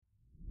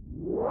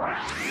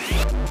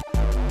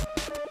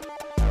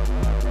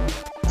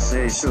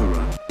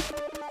Seishura,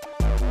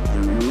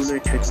 the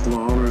Music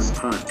Explorers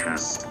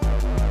Podcast.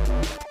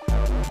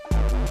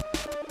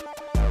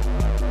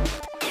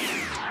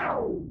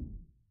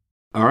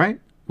 All right,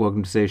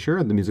 welcome to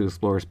Seishura, the Music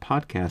Explorers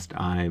Podcast.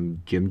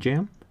 I'm Jim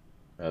Jam.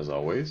 As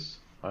always,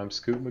 I'm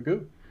Scoot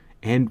Magoo.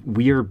 And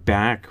we are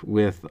back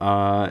with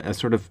a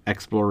sort of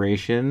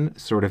exploration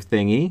sort of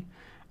thingy.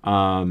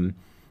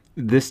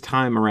 This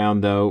time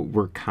around, though,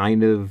 we're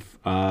kind of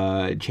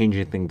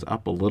changing things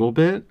up a little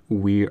bit.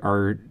 We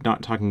are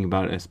not talking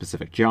about a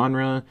specific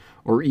genre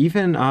or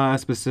even a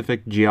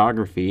specific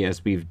geography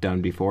as we've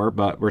done before,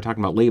 but we're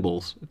talking about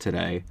labels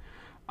today.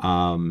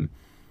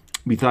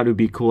 We thought it would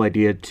be a cool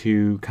idea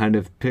to kind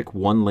of pick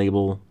one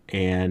label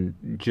and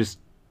just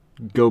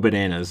go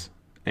bananas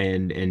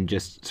and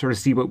just sort of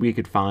see what we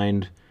could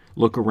find,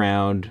 look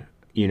around,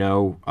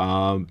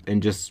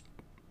 and just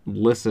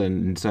listen.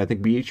 And so I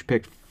think we each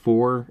picked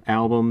 4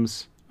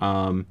 albums,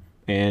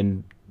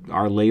 and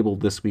our label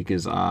this week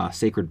is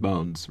Sacred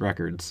Bones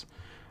Records,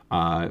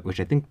 which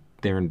I think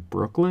they're in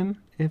Brooklyn,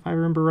 if I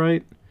remember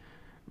right.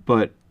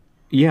 But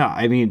yeah,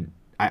 I mean,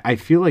 I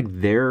feel like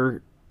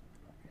they're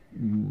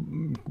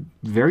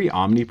very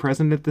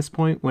omnipresent at this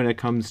point when it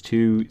comes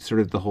to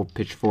sort of the whole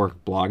Pitchfork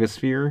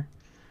blogosphere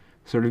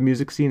sort of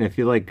music scene. I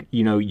feel like,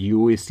 you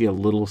always see a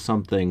little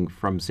something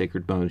from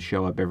Sacred Bones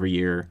show up every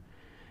year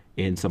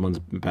in someone's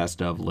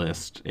best of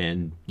list.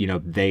 And,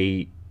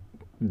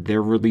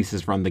 their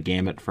releases run the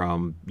gamut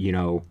from,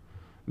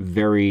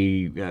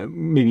 very,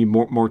 maybe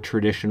more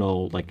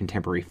traditional, like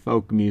contemporary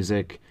folk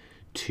music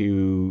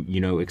to,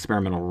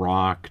 experimental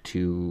rock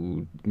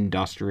to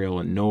industrial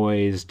and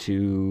noise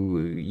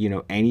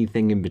to,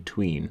 anything in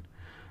between.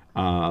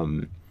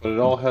 But it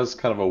all has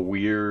kind of a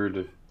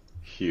weird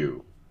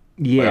hue.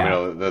 Yeah. Like,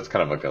 I mean, that's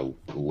kind of like a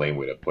lame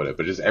way to put it,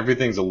 but just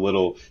everything's a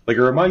little, like,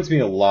 it reminds me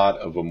a lot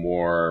of a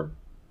more,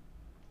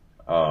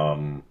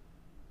 kind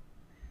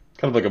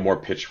of like a more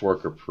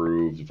Pitchfork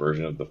approved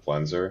version of the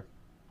Flenser.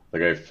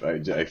 Like, I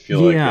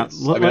feel like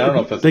it's, I mean, I don't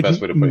know if that's the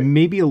best way to put it.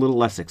 Maybe a little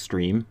less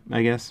extreme,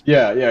 I guess.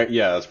 Yeah,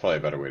 that's probably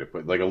a better way to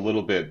put it. Like, a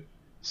little bit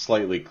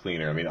slightly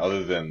cleaner. I mean,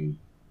 other than,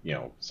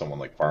 someone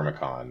like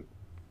Pharmakon,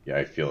 yeah,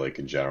 I feel like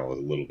in general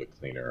it's a little bit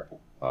cleaner.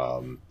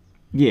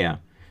 Yeah.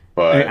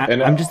 But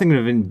I'm just thinking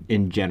of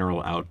in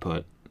general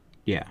output.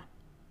 Yeah.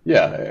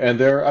 Yeah,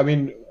 and I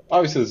mean,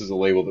 obviously this is a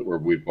label that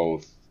we've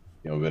both,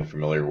 been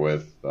familiar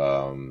with.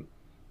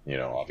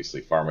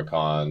 Obviously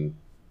Pharmakon,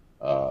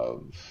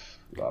 Marissa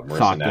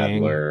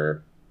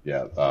Nadler,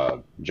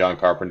 John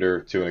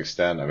Carpenter to an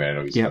extent. I mean, I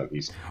know he's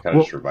kind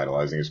of just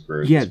revitalizing his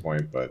career at this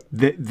point, but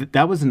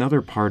that was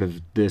another part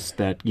of this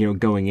that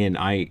going in,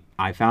 I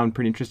found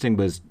pretty interesting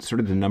was sort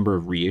of the number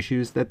of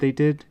reissues that they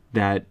did.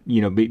 That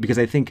because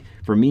I think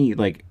for me,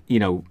 like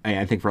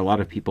I think for a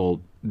lot of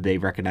people, they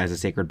recognize the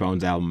Sacred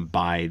Bones album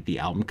by the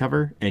album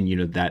cover and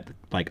that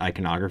like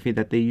iconography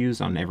that they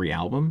use on every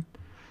album.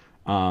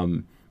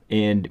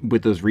 And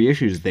with those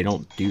reissues, they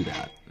don't do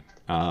that.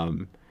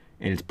 And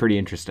it's pretty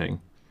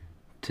interesting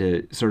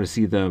to sort of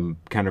see them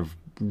kind of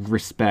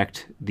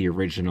respect the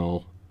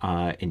original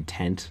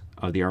intent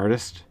of the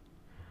artist.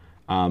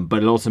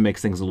 But it also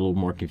makes things a little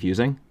more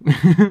confusing.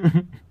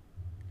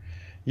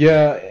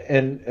 Yeah,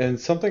 and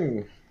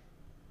something,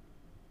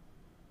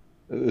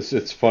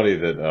 it's funny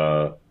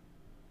that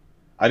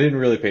I didn't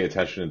really pay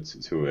attention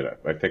to it.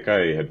 I think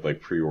I had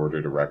like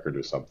pre-ordered a record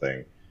or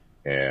something,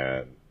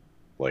 and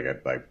like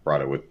I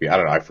brought it with me. I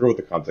don't know, I forget what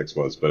the context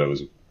was, but I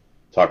was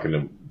talking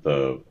to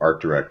the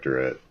art director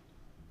at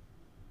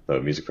the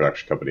music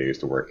production company I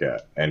used to work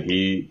at, and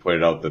he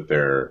pointed out that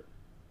they're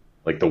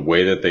like the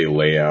way that they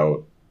lay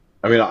out.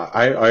 I mean,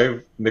 I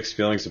have mixed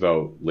feelings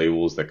about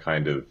labels that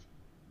kind of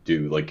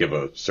do like give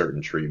a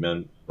certain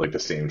treatment, like the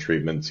same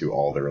treatment to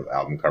all their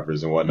album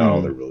covers and whatnot,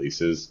 all their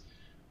releases.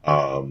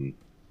 And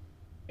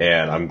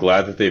I'm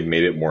glad that they've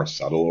made it more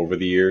subtle over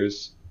the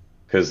years,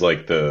 because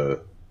like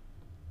the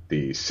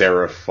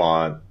serif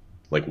font,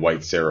 like white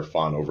serif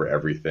font over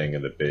everything,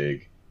 and the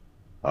big,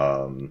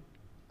 I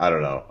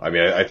don't know. I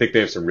mean, I think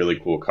they have some really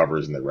cool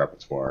covers in their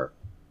repertoire,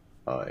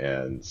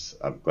 and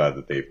I'm glad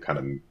that they've kind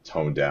of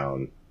toned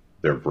down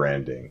their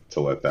branding to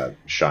let that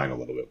shine a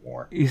little bit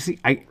more. You see,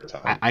 I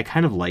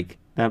kind of like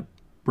that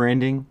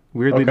branding.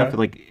 Weirdly enough,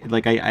 like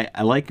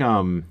I like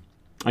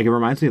like it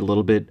reminds me a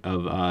little bit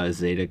of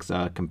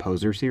Zadek's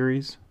Composer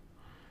series,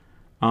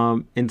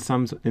 in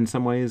some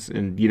ways,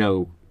 and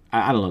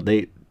I don't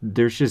know,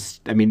 there's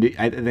just, I mean,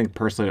 I think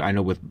personally, I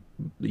know with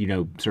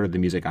sort of the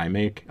music I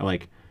make,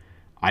 like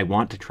I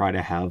want to try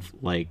to have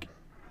like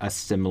a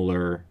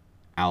similar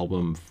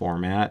album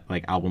format,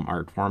 like album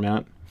art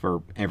format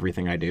for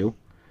everything I do.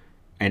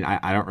 And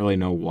I don't really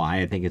know why.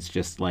 I think it's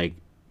just like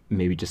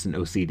maybe just an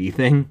OCD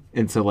thing.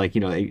 And so like,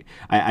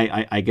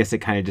 I guess it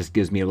kind of just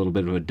gives me a little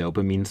bit of a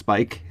dopamine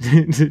spike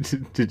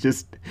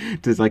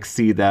to like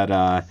see that,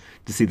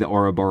 to see the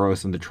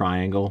Ouroboros and the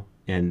triangle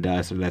and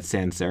sort of that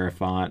sans serif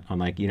font on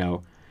like,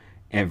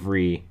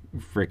 every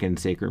freaking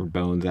Sacred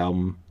Bones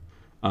album.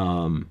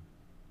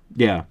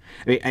 Yeah.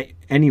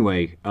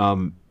 Anyway,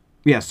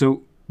 yeah,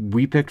 so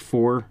we picked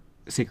 4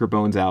 Sacred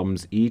Bones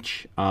albums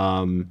each,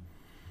 and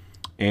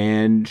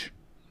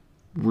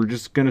we're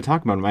just going to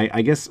talk about them.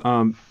 I guess,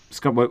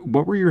 Scott,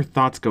 what were your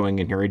thoughts going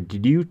in here?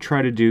 Did you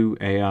try to do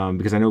a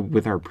because I know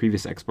with our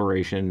previous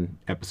exploration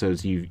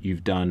episodes,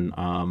 you've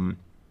done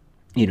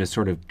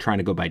sort of trying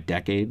to go by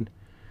decade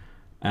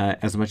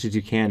as much as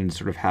you can and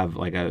sort of have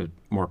like a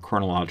more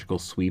chronological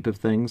sweep of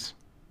things.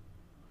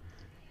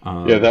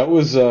 Yeah, that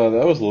was a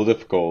little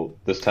difficult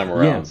this time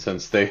around Yeah,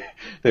 since they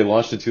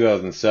launched in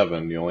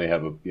 2007. You only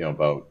have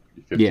about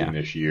yeah,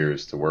 15-ish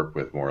years to work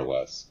with, more or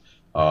less.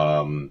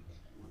 Um,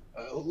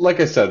 like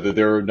I said,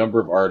 there are a number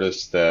of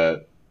artists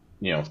that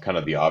kind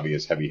of the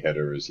obvious heavy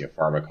hitters.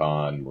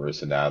 Pharmakon,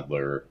 Marissa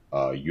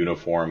Nadler,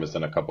 Uniform has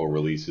done a couple of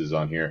releases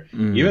on here.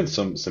 mm. Even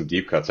some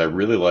deep cuts. I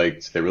really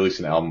liked. They released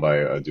an album by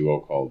a duo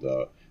called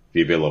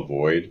Vive La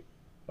Void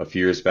a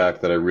few years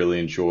back that I really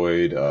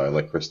enjoyed. I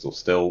like Crystal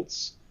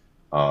Stilts.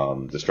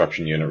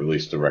 Disruption Unit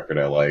released a record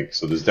I like.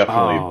 So there's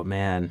definitely, Oh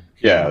man,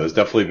 yeah, yeah. there's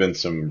definitely been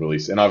some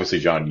release, and obviously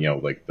John,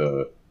 like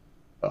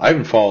I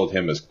haven't followed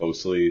him as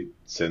closely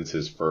since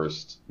his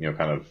first, kind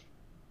of,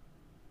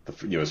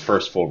 his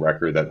first full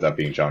record, that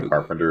being John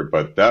Carpenter.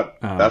 But that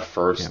Yeah.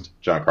 first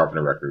John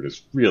Carpenter record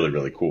is really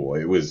really cool.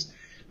 It was,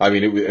 I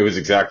mean, it was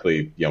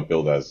exactly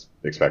billed as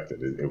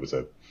expected. It was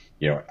a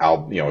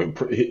album,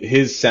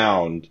 his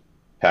sound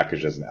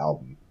packaged as an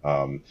album.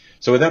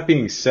 So with that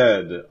being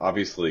said,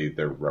 obviously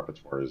their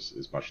repertoire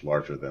is much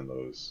larger than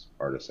those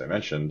artists I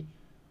mentioned.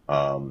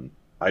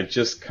 I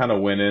just kind of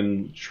went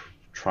in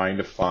trying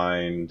to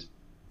find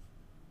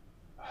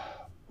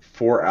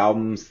four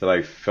albums that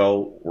I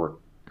felt were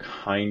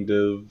kind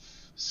of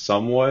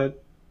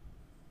somewhat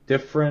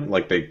different.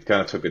 Like they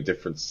kind of took a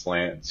different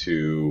slant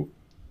to.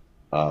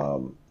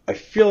 I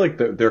feel like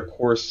their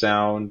core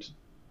sound,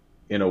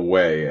 in a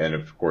way, and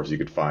of course you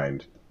could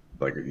find,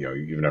 like,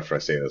 even after I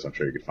say this, I'm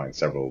sure you could find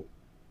several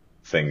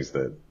things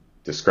that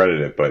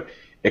discredit it, but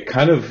it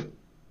kind of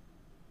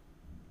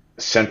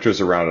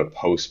centers around a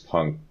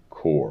post-punk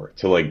core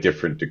to like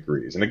different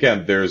degrees. And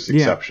again, there's Yeah.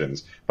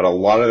 exceptions, but a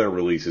lot of their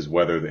releases,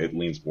 whether it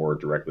leans more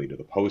directly to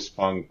the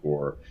post-punk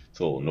or it's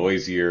a little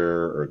noisier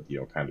or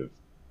kind of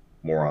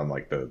more on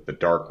like the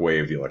dark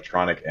wave, the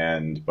electronic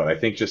end. But I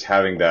think just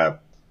having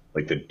that,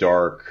 like, the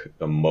dark,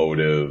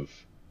 emotive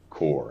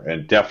core,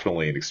 and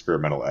definitely an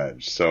experimental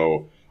edge.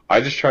 So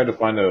I just tried to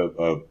find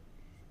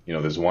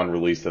there's one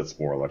release that's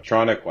more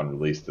electronic, one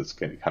release that's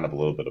kind of a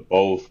little bit of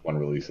both, one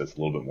release that's a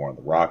little bit more on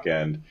the rock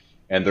end.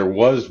 And there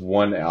was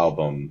one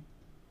album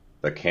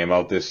that came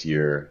out this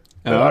year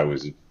that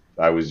Oh,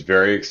 I was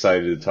very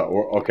excited to talk.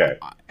 Okay,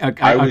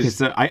 okay. I Okay. was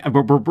So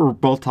we're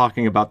both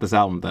talking about this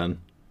album then.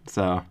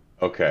 So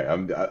okay.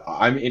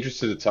 I'm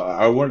interested to talk.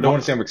 Don't want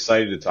to say I'm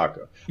excited to talk.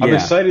 I'm yeah.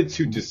 excited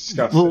to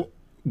discuss We'll it.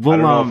 I we'll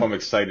don't know if I'm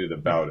excited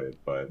about it,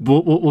 but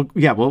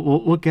yeah,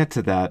 we'll get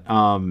to that.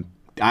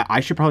 I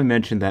should probably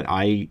mention that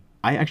I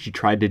actually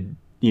tried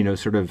to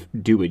sort of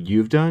do what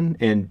you've done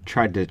and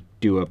tried to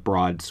do a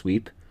broad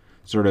sweep,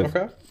 sort of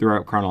okay.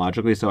 throughout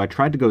chronologically. So I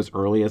tried to go as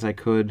early as I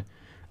could,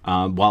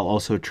 while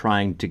also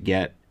trying to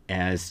get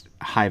as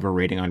high of a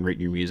rating on Rate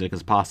Your Music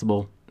as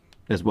possible,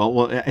 as well.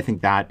 Well, I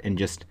think that and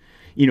just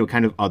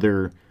kind of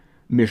other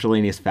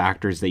miscellaneous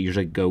factors that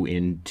usually go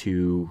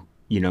into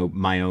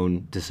my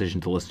own decision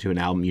to listen to an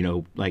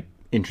album. Like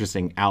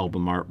interesting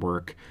album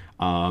artwork,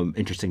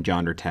 interesting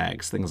genre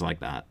tags, things like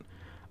that.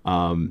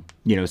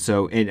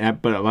 So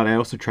but I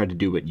also tried to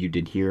do what you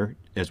did here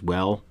as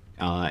well,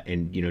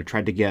 and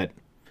tried to get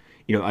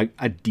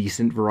a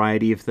decent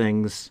variety of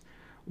things,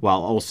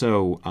 while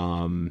also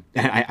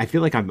I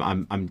feel like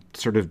I'm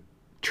sort of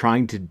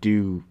trying to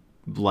do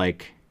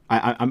like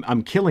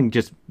I'm killing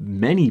just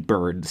many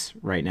birds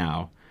right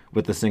now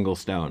with a single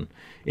stone,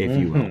 if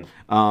you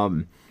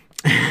will.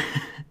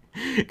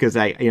 Because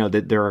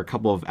that there are a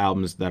couple of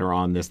albums that are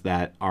on this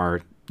that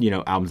are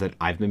albums that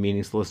I've been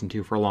meaning to listen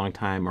to for a long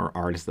time, or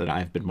artists that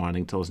I've been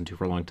wanting to listen to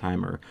for a long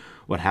time, or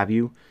what have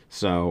you.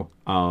 So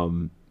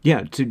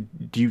yeah, do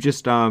you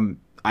just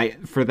I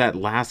for that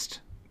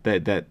last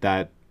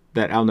that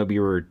album that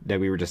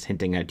we were just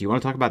hinting at, do you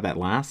want to talk about that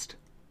last?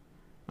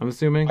 I'm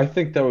assuming. I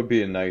think that would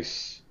be a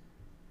nice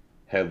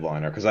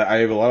headliner because I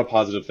have a lot of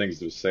positive things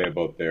to say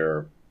about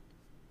their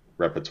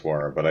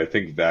repertoire, but I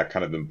think that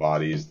kind of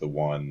embodies the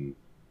one.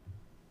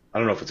 I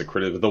don't know if it's a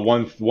critic, but the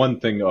one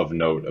thing of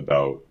note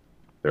about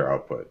their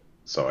output.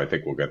 So I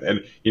think we'll get. And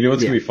what's Yeah,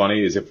 gonna be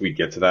funny is if we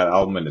get to that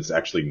album and it's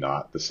actually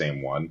not the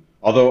same one.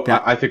 Although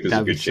that I think there's that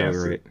a would be good so chance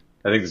great.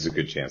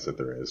 that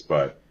there is.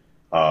 But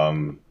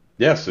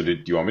yeah. So do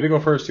you want me to go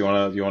first? Do you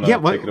wanna Yeah,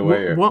 take it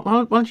away? Or?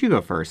 why don't you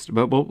go first?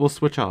 But we'll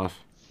switch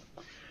off.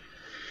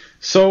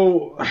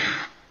 So,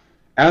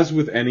 as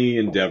with any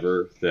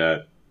endeavor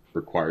that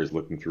requires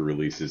looking through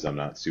releases I'm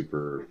not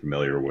super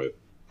familiar with,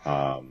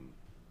 um,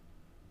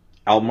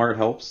 album art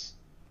helps.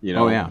 You Oh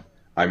know, yeah.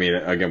 I mean,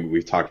 again,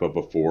 we've talked about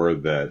before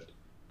that,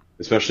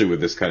 especially with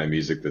this kind of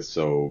music that's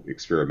so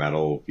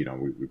experimental.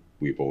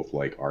 We both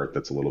like art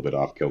that's a little bit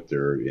off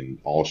kilter in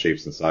all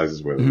shapes and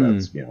sizes, whether Mhm.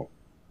 that's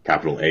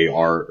capital A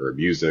art or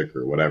music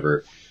or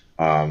whatever.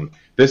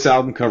 This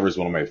album cover is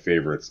one of my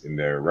favorites in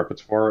their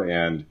repertoire,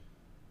 and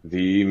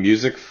the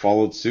music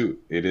followed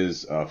suit. It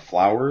is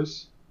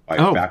Flowers by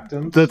Oh,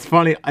 Factums. that's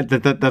funny.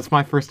 That's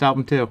my first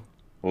album too.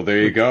 Well,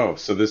 there you go.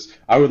 So this,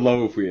 I would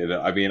love if we had,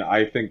 I mean,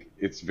 I think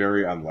it's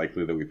very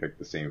unlikely that we picked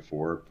the same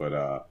four,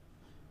 but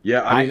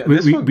yeah, I I mean,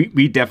 this one,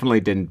 we definitely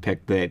didn't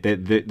pick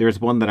there's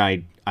one that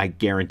I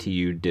guarantee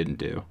you didn't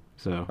do.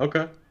 So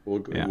okay,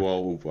 we'll, yeah.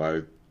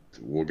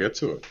 we'll get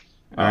to it.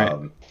 All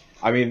right.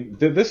 I mean,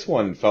 this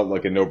one felt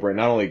like a no-brainer.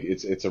 Not only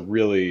it's a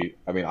really,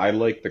 I mean, I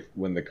like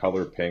when the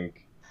color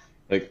pink,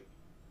 like,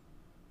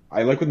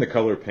 I like when the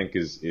color pink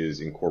is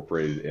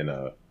incorporated in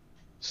a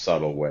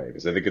subtle way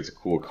because I think it's a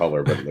cool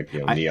color, but like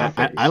neon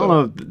pink. I don't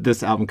know if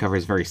this album cover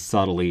is very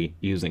subtly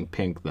using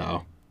pink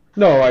though.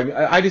 No,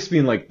 I just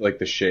mean like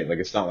the shade, like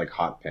it's not like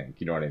hot pink,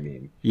 you know what I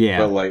mean? Yeah.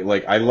 But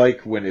like I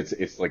like when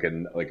it's like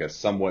a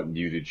somewhat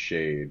muted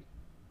shade,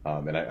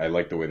 and I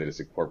like the way that it's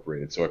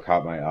incorporated. So it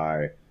caught my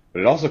eye, but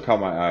it also caught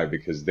my eye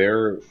because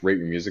their Rate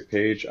Your Music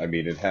page, I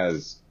mean, it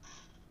has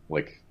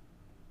like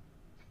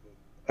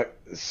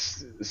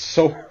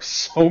so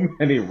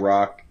many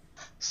rock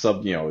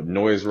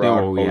noise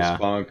rock, Oh, post yeah.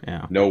 punk,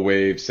 Yeah. no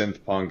wave,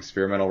 synth punk,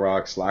 experimental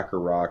rock, slacker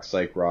rock,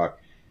 psych rock.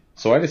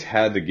 So I just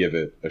had to give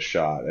it a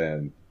shot,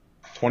 and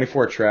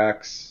 24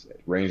 tracks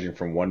ranging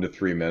from 1 to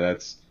 3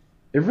 minutes.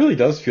 It really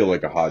does feel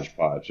like a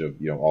hodgepodge of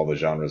all the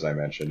genres I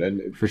mentioned,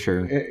 and For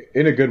sure.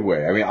 in a good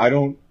way. I mean,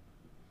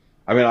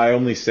 I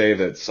only say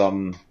that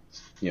some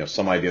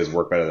ideas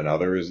work better than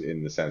others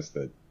in the sense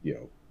that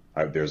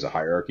there's a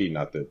hierarchy.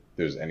 Not that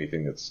there's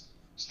anything that's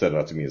stood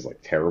out to me as like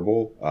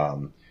terrible.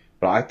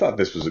 But I thought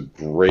this was a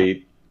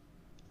great,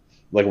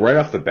 like right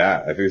off the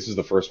bat. I think this is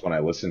the first one I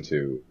listened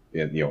to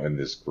in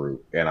this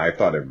group, and I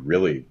thought it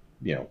really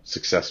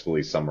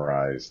successfully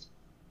summarized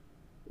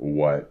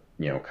what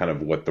kind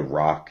of what the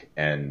rock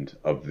end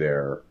of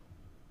their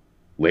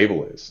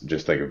label is.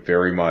 Just like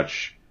very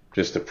much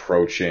just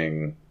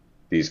approaching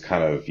these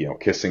kind of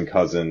kissing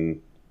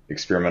cousin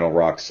experimental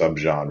rock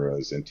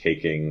subgenres and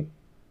taking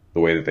the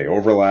way that they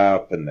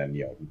overlap, and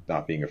then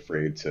not being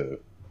afraid to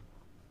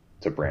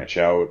branch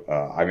out.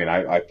 I mean,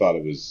 I thought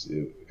it was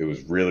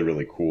really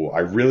really cool. I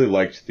really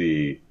liked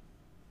the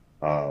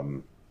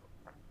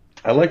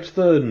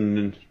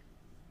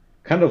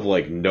kind of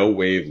like no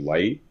wave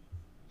light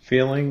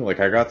feeling. Like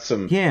I got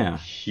some Yeah.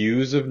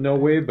 hues of no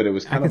wave, but it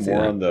was kind can of see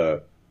more that. on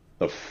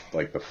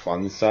the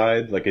fun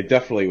side. Like it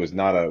definitely was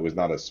not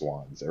a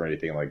Swans or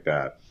anything like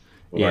that.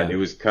 Yeah. But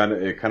it kind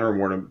of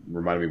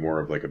reminded me more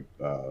of like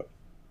a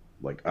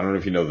like I don't know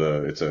if you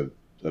know it's an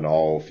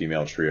all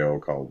female trio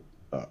called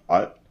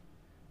Ut,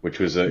 which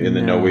was in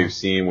the no No. wave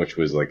scene, which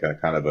was like a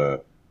kind of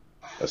a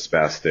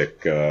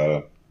spastic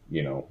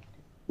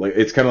like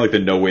it's kind of like the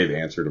no wave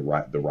answer to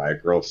the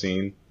Riot Girl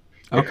scene.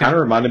 It Okay. kind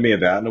of reminded me of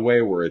that in a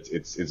way where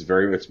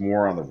it's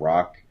more on the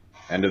rock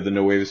end of the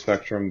no wave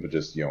spectrum, but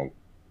just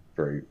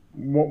very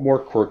more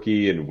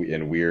quirky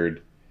and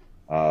weird.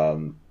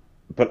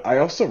 But I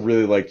also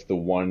really liked the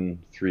 1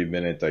 3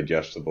 minute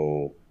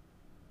digestible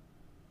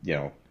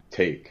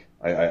take.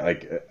 I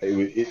like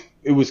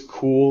it was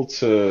cool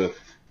to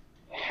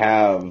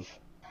have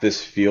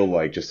this feel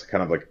like just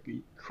kind of like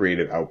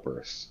creative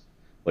outbursts,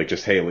 like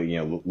just hey,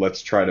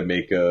 let's try to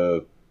make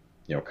a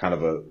kind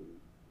of a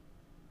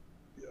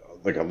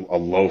like a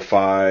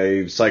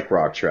lo-fi psych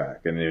rock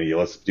track, and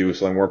let's do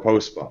some more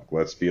post-punk.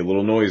 Let's be a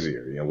little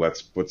noisier.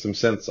 Let's put some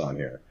synths on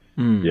here.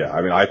 Yeah,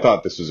 I mean, I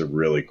thought this was a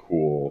really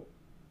cool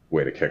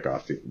way to kick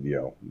off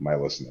my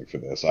listening for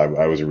this.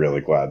 I was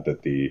really glad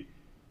that it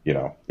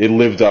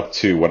lived up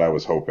to what I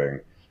was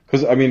hoping.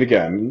 Because I mean,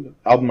 again,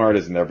 album art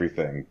isn't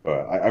everything,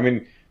 but I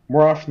mean,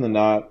 more often than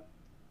not,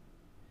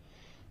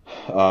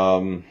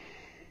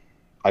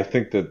 I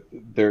think that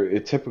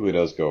it typically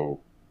does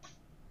go.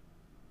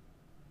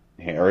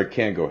 Or it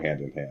can go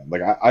hand in hand.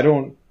 Like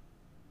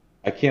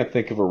I can't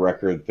think of a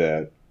record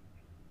that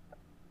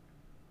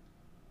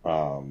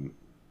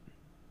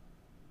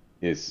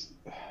is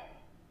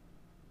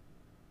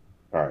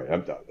all right.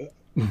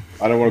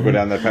 I don't want to go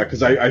down that path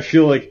because I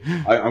feel like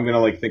I'm gonna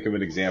like think of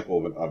an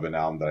example of an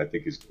album that I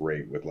think is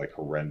great with like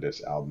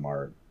horrendous album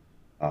art.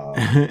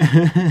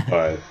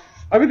 But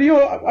I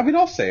mean,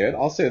 I'll say it.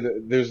 I'll say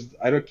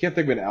that can't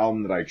think of an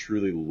album that I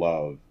truly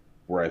love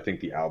where I think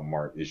the album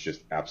art is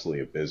just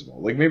absolutely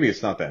abysmal. Like maybe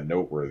it's not that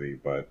noteworthy,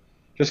 but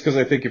just because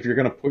I think if you're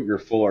going to put your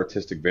full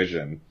artistic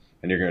vision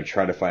and you're going to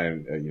try to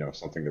find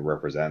something that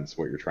represents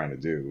what you're trying to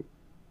do,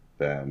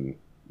 then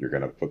you're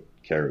going to put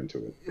care into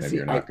it, and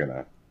you're not going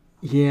to.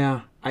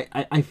 Yeah,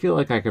 I feel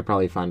like I could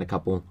probably find a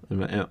couple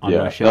on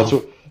my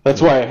shelf. That's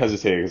why I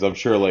hesitated because I'm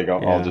sure like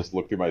I'll Yeah. just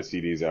look through my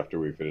CDs after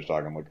we finish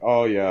talking. I'm like,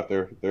 oh yeah,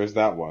 there's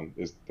that one,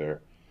 isn't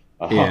there?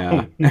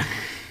 Yeah.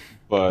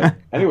 But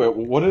anyway,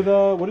 what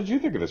did you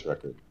think of this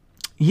record?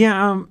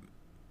 Yeah.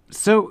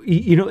 So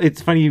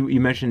it's funny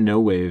you mentioned no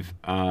wave,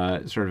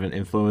 sort of an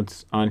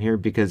influence on here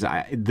because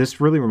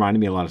this really reminded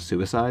me a lot of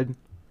Suicide,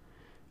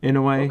 in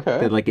a way. Okay,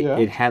 That like yeah.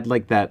 it had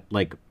like that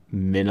like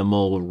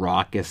minimal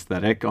rock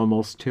aesthetic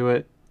almost to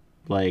it.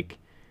 Like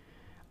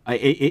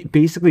it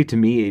basically, to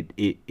me,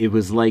 it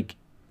was like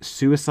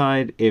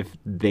Suicide if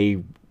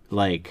they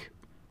like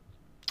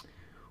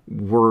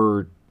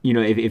were,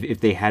 if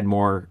they had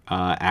more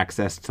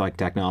access to like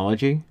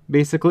technology,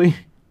 basically.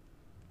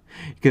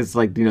 Because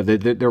like,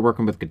 they're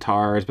working with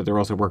guitars, but they're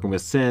also working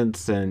with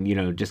synths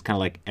and, just kind of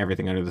like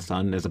everything under the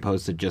sun, as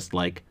opposed to just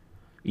like,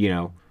 you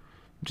know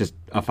just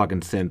a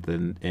fucking synth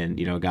and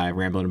a guy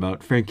rambling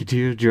about Frankie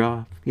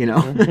Teardrop,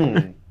 yeah.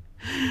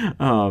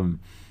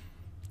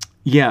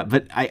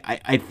 But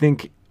I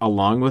think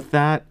along with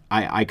that,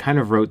 I kind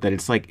of wrote that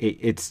it's like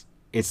it's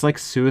like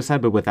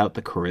Suicide but without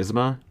the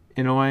charisma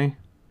in a way.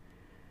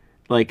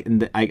 Like,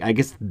 and I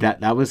guess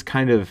that was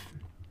kind of,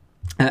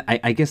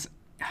 I guess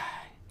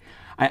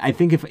I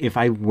think if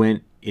I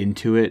went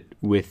into it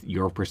with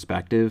your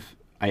perspective,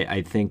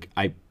 I think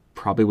I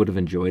probably would have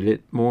enjoyed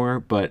it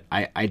more. But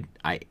I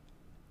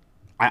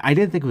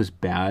didn't think it was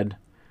bad.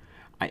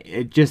 I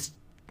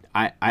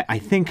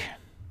think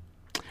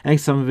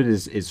some of it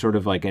is sort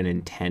of like an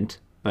intent,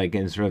 like,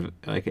 and sort of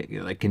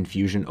like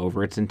confusion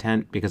over its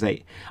intent, because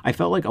I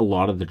felt like a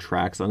lot of the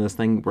tracks on this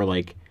thing were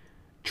like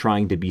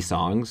trying to be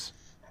songs,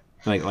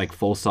 like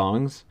full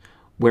songs,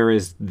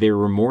 whereas they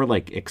were more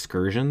like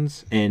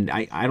excursions. And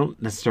I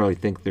don't necessarily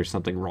think there's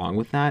something wrong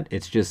with that.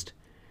 It's just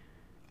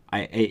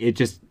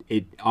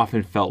it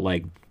often felt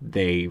like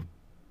they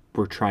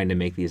were trying to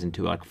make these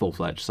into like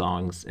full-fledged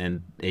songs,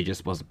 and it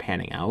just wasn't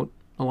panning out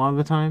a lot of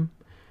the time.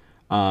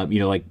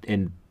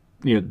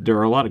 There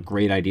are a lot of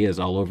great ideas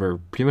all over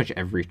pretty much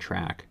every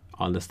track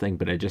on this thing,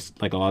 but I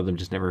just like a lot of them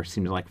just never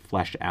seemed to like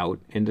flesh out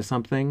into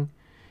something,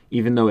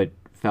 even though it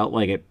felt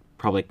like it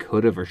probably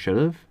could have or should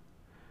have.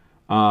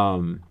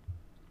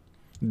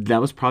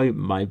 That was probably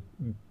my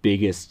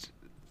biggest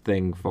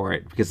thing for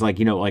it, because like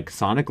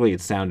sonically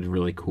it sounded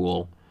really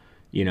cool,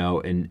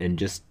 and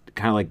just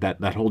kind of like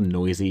that whole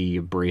noisy,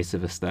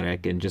 abrasive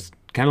aesthetic, and just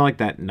kind of like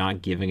that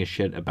not giving a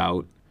shit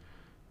about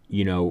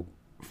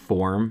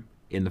form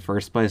in the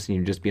first place, and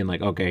you're just being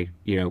like, okay,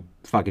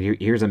 fuck it,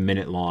 here's a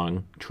minute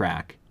long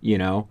track.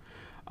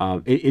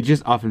 It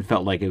just often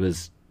felt like it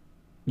was,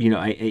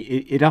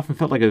 it often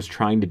felt like it was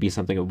trying to be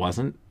something it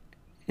wasn't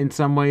in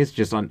some ways,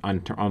 just on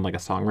like a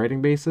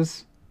songwriting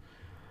basis.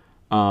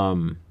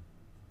 But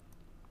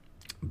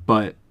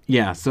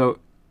yeah, so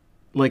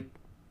like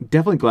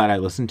definitely glad I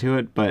listened to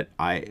it, but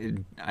I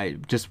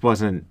just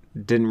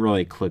didn't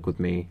really click with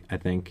me, I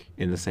think,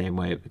 in the same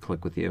way it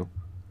clicked with you.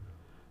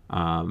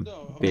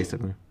 No,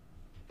 Basically.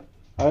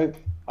 I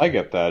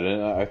get that,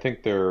 and I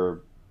think they're.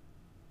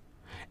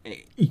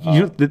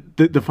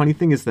 The funny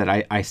thing is that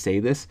I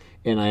say this,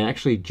 and I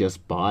actually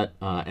just bought,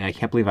 and I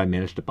can't believe I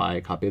managed to buy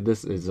a copy of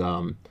this, is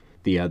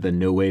the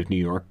No Wave New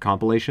York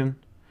compilation,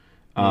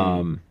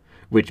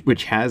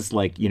 which has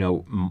like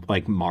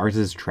like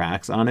Mars's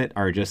tracks on it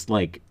are just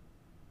like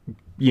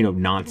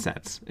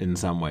nonsense in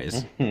some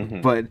ways,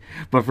 but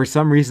for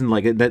some reason,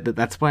 like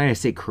that's why I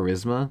say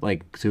charisma,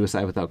 like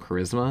Suicide without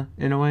charisma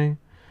in a way,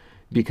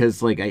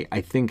 because like I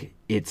think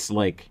it's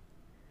like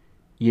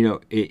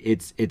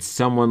it's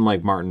someone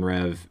like Martin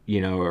Rev,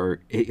 or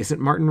is it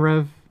Martin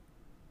Rev,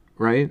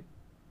 right?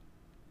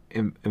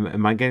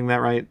 Am I getting that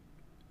right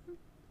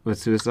with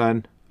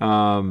Suicide?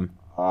 Alan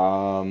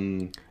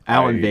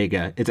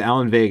Vega. It's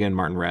Alan Vega and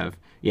Martin Rev.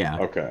 Yeah.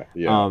 Okay.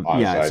 Yeah.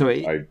 Honestly, yeah. So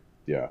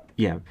yeah.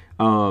 Yeah.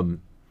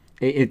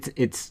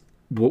 It's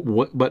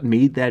what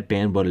made that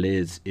band what it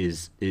is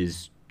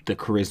the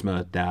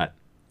charisma that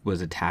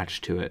was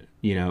attached to it.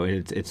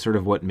 It's sort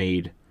of what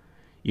made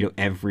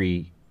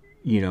every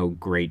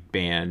great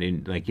band,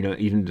 and like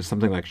even just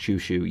something like Shoo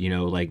Shoo,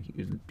 like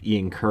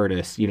Ian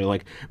Curtis,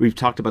 like we've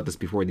talked about this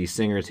before, these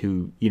singers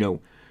who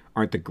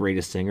aren't the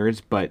greatest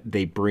singers, but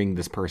they bring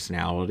this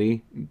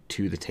personality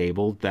to the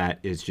table that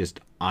is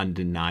just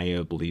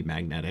undeniably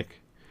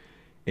magnetic.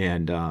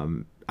 And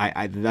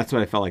I that's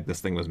what I felt like this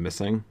thing was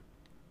missing.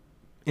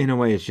 In a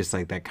way, it's just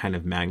like that kind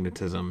of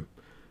magnetism.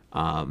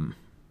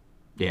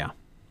 Yeah.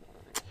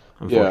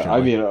 Yeah, I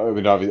mean,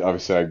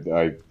 obviously,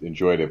 I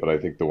enjoyed it, but I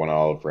think the one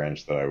olive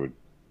branch that I would,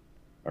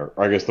 or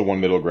I guess the one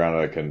middle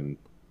ground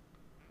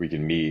we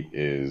can meet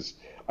is,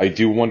 I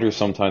do wonder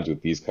sometimes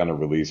with these kind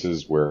of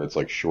releases where it's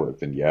like short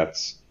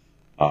vignettes,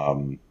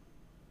 how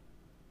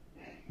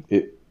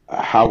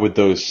would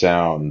those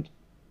sound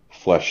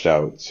fleshed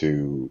out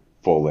to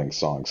full length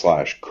songs,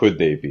 / could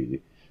they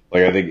be?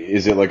 Like, I think,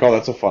 is it like, oh,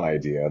 that's a fun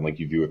idea, and like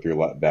you view it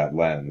through that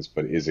lens,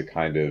 but is it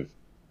kind of,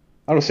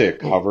 I don't say a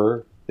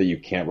cover that you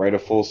can't write a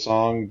full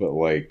song, but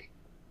like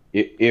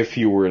if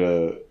you were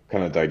to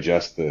kind of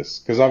digest this,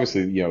 because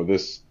obviously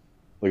this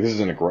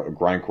isn't a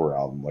grindcore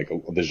album, like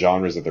the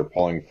genres that they're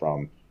pulling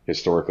from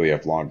historically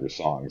have longer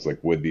songs. Like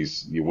would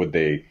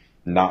they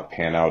not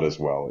pan out as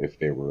well if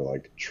they were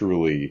like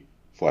truly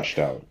fleshed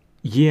out?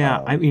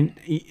 Yeah, I mean,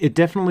 it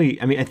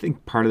definitely. I mean, I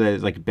think part of that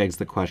is like begs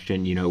the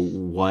question,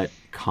 what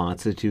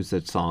constitutes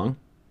a song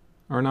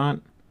or not?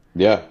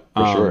 Yeah,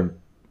 for sure.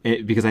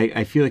 Because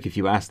I feel like if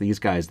you ask these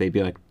guys, they'd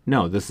be like,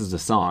 "No, this is a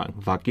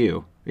song. Fuck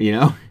you,"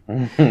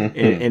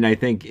 and I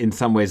think in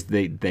some ways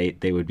they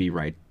would be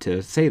right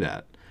to say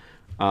that.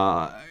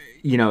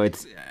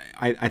 it's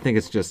I think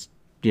it's just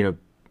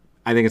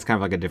I think it's kind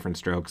of like a different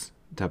strokes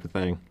type of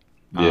thing.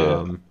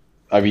 Yeah.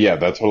 I mean, yeah,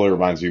 that totally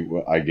reminds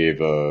me. I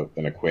gave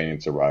an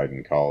acquaintance a ride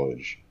in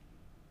college,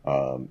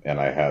 and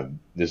I had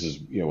this is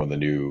when the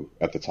new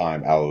at the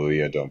time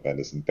Hallelujah Don't Bend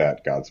Isn't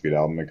That Godspeed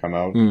album had come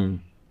out, Mm.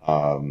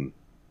 um,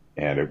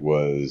 and it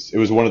was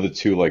one of the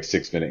two like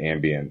 6 minute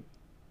ambient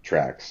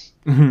tracks,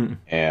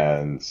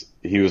 and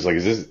he was like,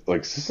 is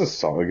this a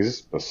song? Like, is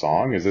this a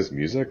song? Is this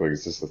music? Like,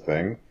 is this a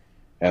thing?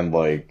 And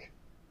like.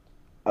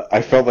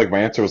 I felt like my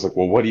answer was like,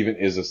 well, what even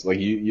is this? Like,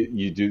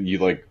 you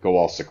like go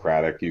all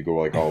Socratic, you go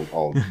like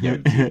all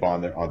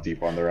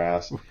deep on their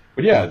ass.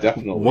 But yeah,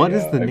 definitely. What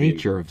is the I mean,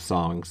 nature of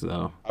songs,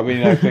 though? I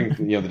mean, I think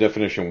the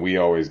definition we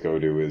always go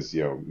to is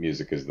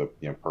music is the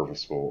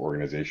purposeful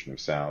organization of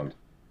sound,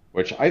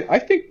 which I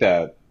think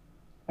that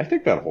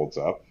holds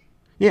up.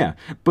 Yeah,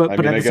 I but mean,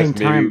 at I the guess same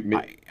time,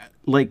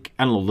 maybe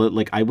I don't know,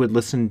 like I would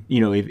listen,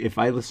 if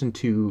I listened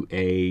to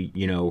a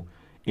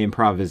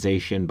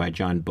improvisation by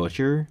John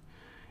Butcher,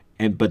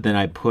 but then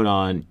I put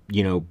on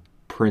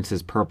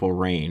Prince's Purple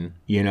Rain,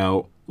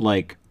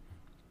 like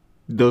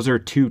those are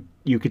two.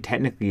 You could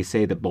technically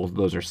say that both of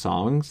those are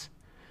songs,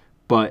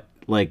 but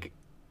like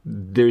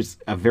there's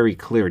a very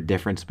clear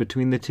difference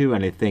between the two,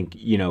 and I think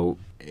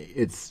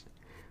it's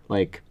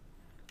like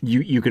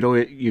you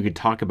could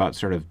talk about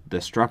sort of the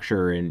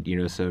structure and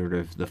sort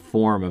of the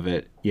form of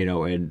it,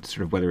 and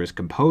sort of whether it's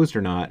composed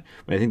or not.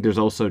 But I think there's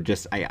also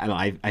just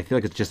I feel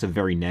like it's just a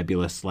very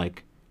nebulous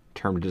like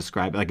term to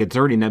describe. Like it's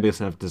already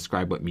nebulous enough to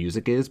describe what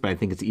music is, but I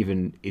think it's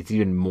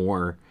even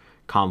more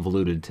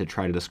convoluted to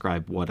try to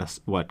describe what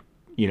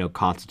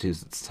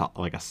constitutes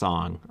like a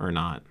song or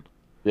not.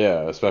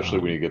 yeah, especially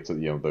when you get to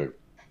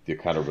the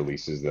kind of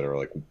releases that are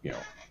like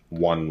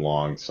one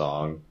long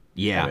song,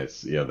 Yeah, and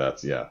it's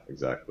that's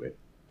exactly.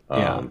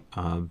 yeah.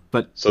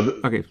 But So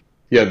okay,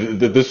 yeah,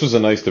 this was a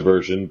nice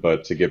diversion,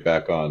 but to get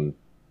back on,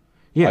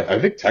 yeah. I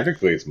think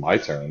technically it's my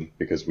turn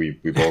because we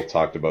both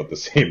talked about the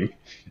same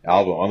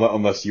album.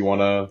 Unless you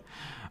wanna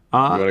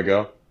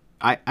go?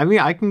 I mean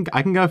I can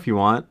go if you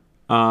want.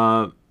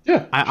 Yeah,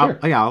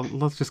 sure.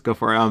 Let's just go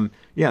for it.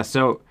 Yeah.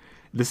 So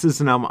this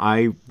is an album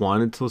I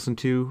wanted to listen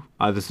to.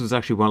 This was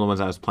actually one of the ones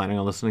I was planning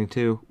on listening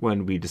to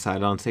when we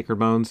decided on Sacred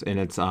Bones, and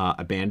it's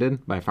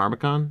 "Abandoned" by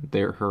Pharmakon.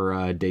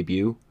 Her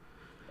debut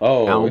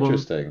Oh, album.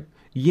 interesting.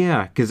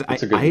 Yeah, because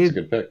That's a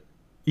good pick.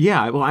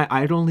 yeah, well,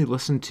 I'd only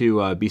listened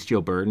to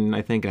Bestial Burden,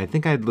 I think, and I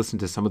think I'd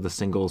listened to some of the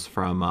singles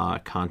from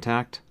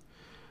Contact,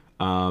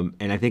 and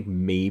I think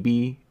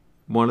maybe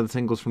one of the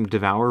singles from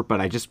Devour,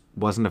 but I just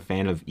wasn't a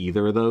fan of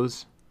either of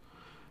those.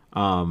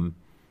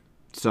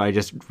 So I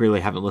just really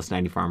haven't listened to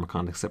any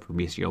Pharmakon except for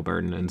Bestial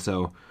Burden, and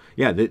so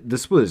yeah,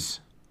 this was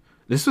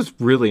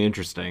really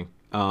interesting.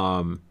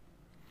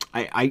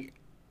 I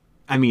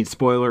I mean,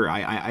 spoiler,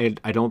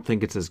 I don't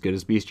think it's as good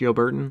as Bestial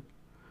Burden,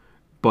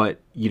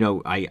 but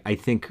I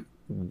think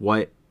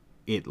what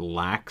it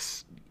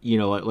lacks,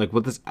 like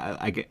what this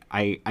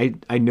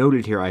I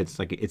noted here, it's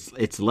like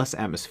it's less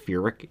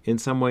atmospheric in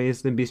some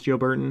ways than Bestial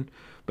Burden,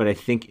 but I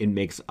think it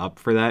makes up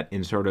for that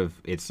in sort of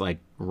its like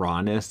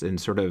rawness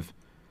and sort of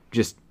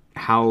just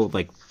how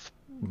like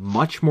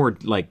much more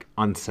like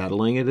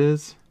unsettling it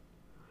is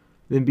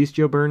than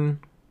Bestial Burden.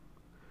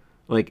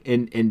 Like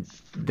and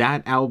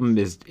that album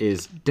is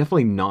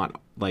definitely not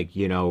like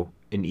an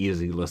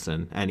easy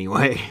listen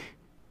anyway.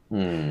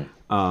 Hmm.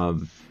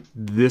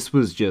 This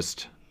was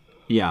just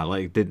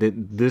like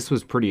this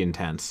was pretty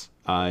intense,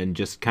 and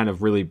just kind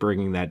of really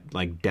bringing that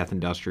like death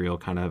industrial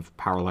kind of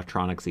power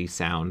electronicsy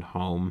sound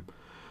home.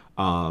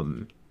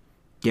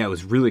 It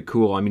was really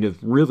cool. I mean,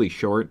 it's really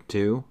short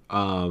too.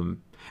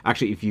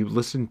 Actually, if you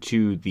listen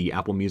to the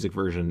Apple Music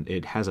version,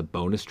 it has a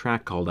bonus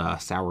track called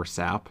Sour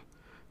Sap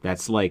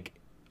that's like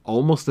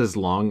almost as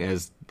long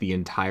as the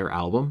entire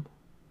album.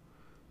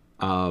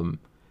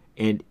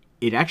 And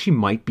it actually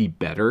might be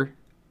better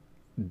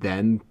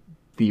than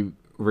the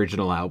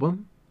original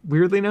album,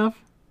 weirdly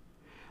enough.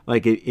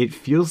 Like it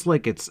feels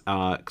like it's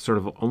sort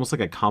of almost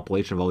like a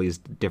compilation of all these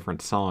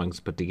different songs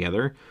put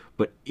together,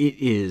 but it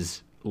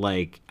is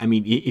like, I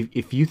mean,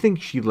 if you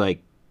think she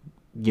like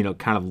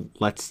kind of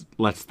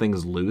lets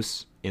things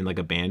loose in like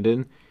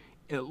Abandon,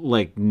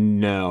 like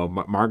no,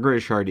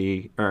 Margaret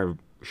Chartier,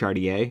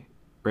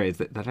 right? Is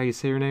that how you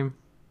say her name?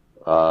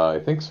 I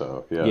think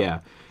so. Yeah.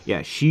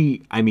 Yeah.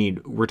 She, I mean,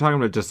 we're talking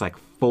about just like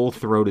full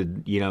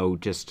throated,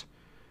 just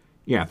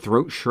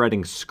throat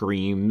shredding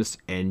screams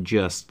and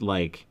just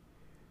like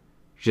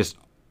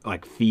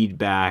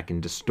feedback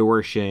and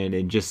distortion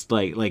and just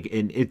like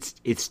and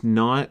it's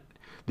not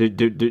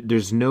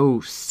there's no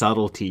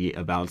subtlety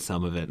about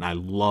some of it, and I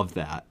love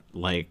that.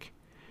 Like,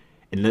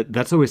 and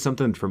that's always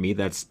something for me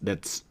that's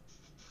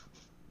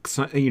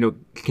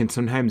can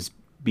sometimes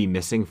be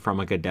missing from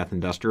like a death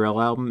industrial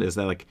album, is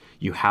that like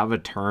you have a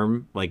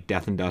term like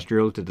death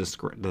industrial to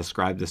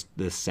describe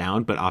this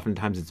sound, but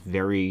oftentimes it's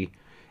very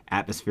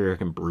atmospheric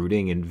and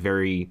brooding, and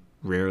very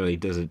rarely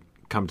does it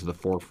come to the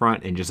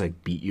forefront and just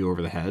like beat you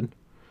over the head.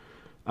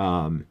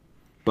 But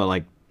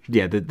like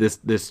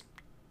this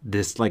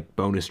this like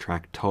bonus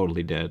track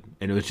totally did,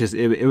 and it was just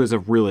it was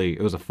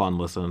a fun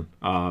listen.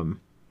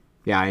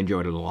 Yeah, I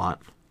enjoyed it a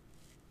lot.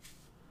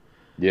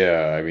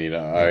 Yeah, I mean,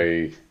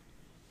 I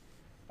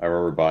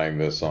remember buying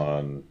this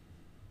on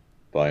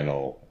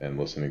vinyl and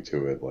listening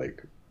to it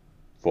like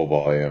full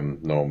volume.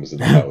 No one was in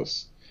the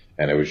house,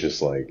 and it was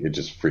just like it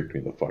just freaked me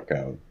the fuck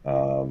out.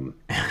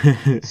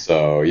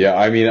 So yeah,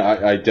 I mean,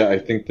 I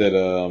think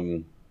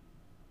that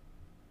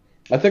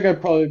I think I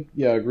probably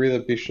agree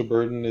that Bestial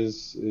Burden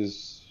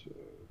is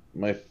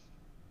my.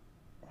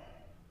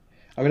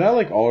 I mean, I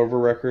like all of her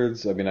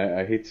records. I mean,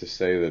 I hate to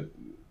say that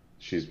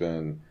she's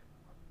been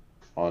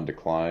on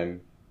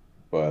decline,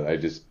 but I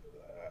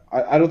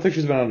don't think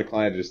she's been on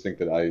decline. I just think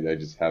that I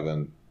just I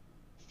haven't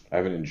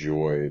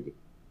enjoyed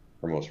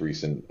her most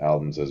recent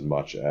albums as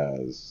much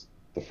as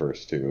the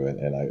first two,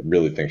 and I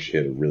really think she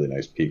hit a really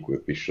nice peak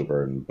with Bestial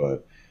Burden,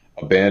 but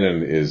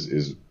Abandon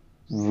is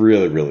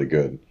really really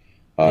good,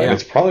 and Yeah.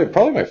 it's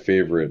probably my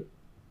favorite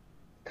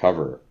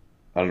cover.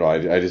 I don't know.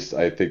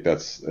 I think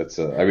that's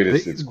I mean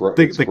it's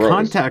The gross.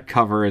 Contact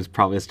cover is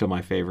probably still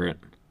my favorite.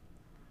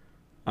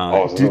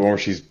 Oh, is that the Dude, one where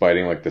she's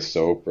biting like the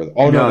soap?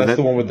 Oh no, no, that's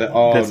the one with the.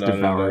 Oh that's no no no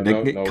Devoured.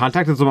 no Like, no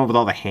Contact is the one with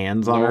all the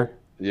hands on no. her.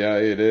 Yeah,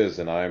 it is,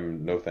 and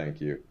I'm no thank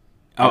you.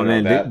 I Oh don't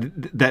know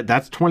man, that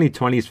that's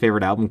 2020's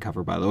favorite album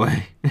cover, by the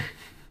way.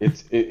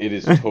 it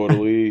is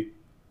totally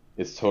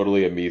it's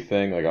totally a me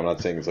thing. Like I'm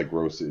not saying it's like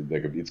gross.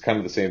 Like it's kind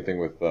of the same thing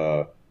with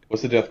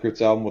what's the Death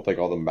Grips album with like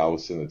all the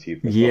mouse and the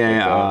teeth and stuff like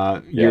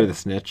Yeah, that. You're Yeah, the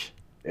Snitch.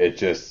 it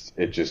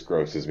just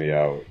grosses me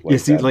out You like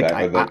see, that like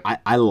that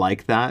I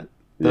like that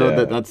though.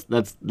 yeah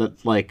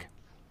That's like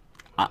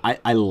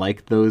I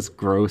like those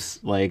gross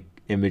like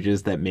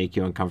images that make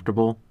you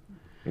uncomfortable.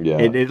 yeah.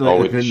 It Oh,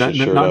 like it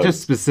sure not just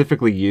does.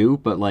 specifically you,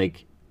 but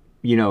like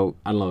I don't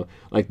know.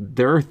 Like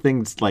there are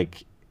things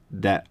like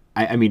that.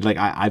 I mean, like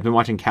I've been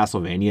watching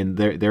Castlevania, and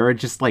there are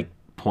just like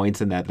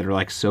points in that are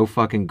like so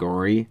fucking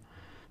gory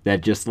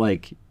that just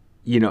like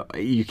you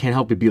can't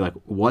help but be like,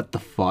 what the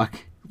fuck?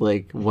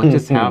 Like what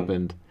just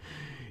happened?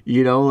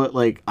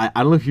 Like I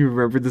don't know if you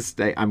remember this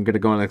day. I'm gonna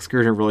go on an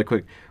excursion really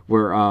quick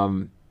where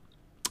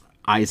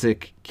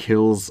Isaac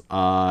kills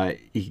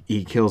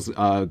he kills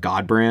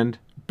Godbrand,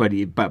 but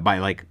by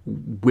like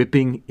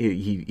whipping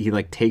he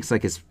like takes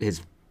like his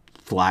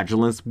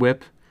flagellance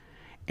whip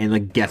and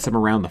like gets him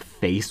around the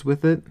face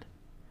with it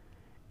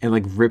and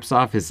like rips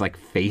off his like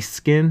face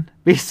skin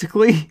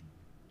basically.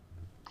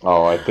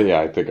 Oh, I think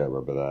I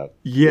remember that.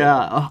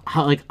 Yeah,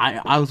 Yeah. like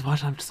I was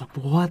watching, I'm just like,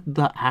 what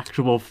the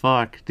actual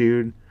fuck,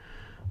 dude?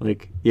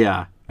 Like,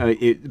 yeah.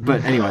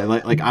 But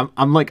anyway,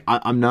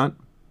 I'm not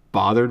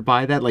bothered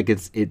by that. Like,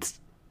 it's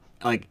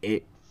like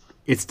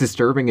it's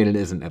disturbing and it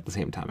isn't at the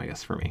same time, I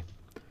guess, for me.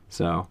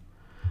 So,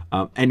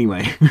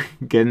 anyway,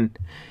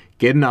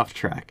 getting off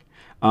track.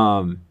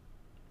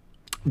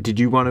 Did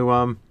you want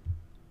to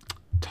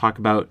talk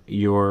about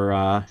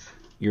your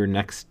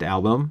next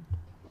album?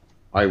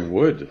 I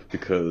would Yeah.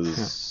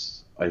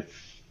 because I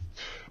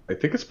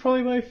think it's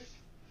probably my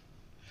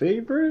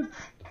favorite.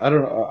 I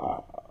don't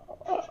know.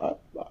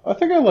 I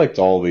think I liked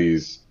all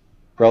these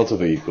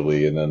relatively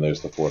equally, and then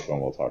there's the fourth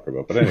one we'll talk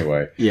about. But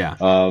anyway, Yeah.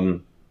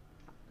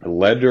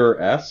 Leder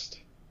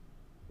Est,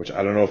 which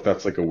I don't know if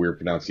that's like a weird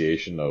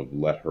pronunciation of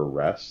Let Her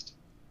Rest,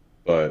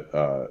 but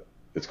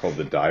it's called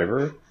The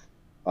Diver.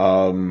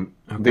 The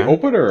Okay.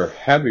 opener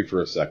had me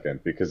for a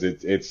second because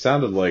it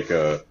sounded like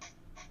a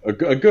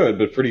good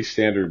but pretty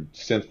standard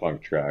synth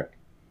punk track,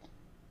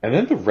 and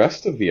then the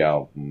rest of the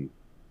album.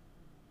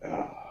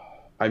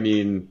 I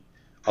mean,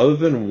 other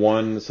than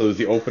one, so there's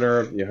the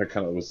opener, it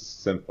kind of was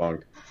synth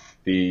punk.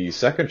 The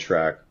second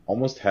track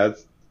almost had,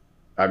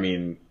 I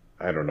mean,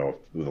 I don't know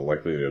the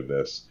likelihood of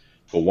this,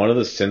 but one of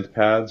the synth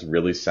pads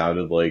really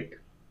sounded like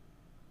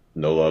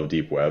No Love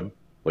Deep Web,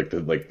 like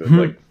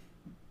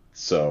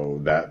so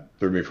that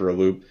threw me for a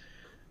loop.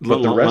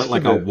 But the rest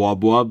Like of a it, wub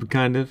wub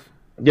kind of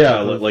yeah,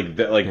 type of.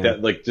 Yeah.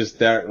 like just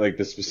that, like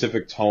the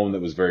specific tone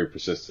that was very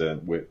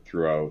persistent with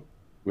throughout,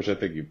 which I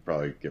think you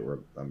probably get where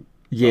I'm talking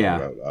Yeah.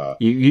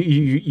 about.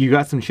 You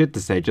got some shit to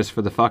say just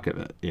for the fuck of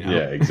it, you know?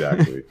 Yeah,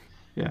 exactly.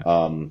 Yeah.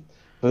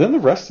 But then the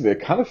rest of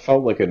it kind of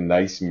felt like a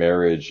nice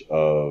marriage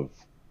of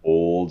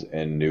old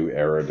and new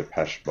era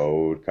Depeche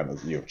Mode, kind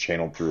of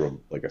channeled through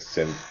like a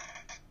synth,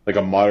 like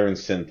a modern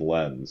synth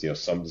lens.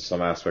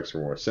 Some aspects were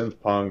more synth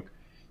punk,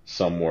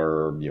 some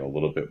were a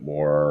little bit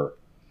more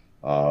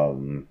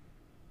um,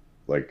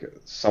 like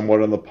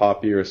somewhat on the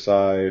poppier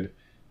side.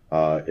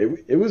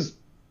 It was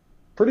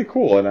pretty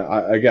cool, and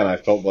again I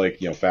felt like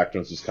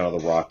Factones was kind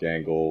of the rock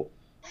angle,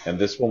 and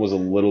this one was a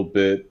little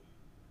bit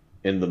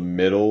in the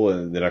middle,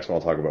 and the next one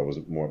I'll talk about was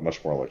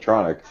much more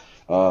electronic.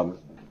 Um,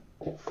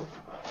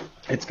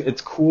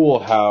 it's cool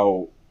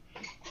how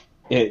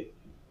it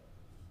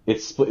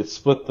it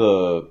split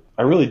the.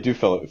 I really do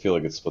feel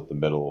like it split the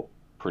middle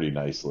pretty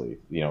nicely.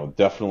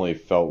 Definitely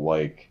felt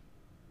like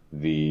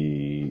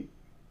the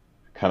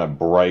kind of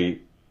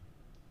bright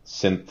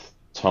synth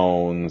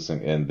tones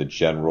and the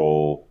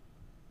general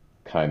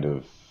kind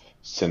of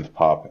synth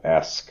pop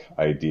esque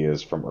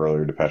ideas from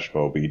earlier Depeche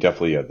Mode, but you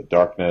definitely had the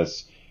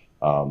darkness.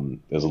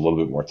 It was a little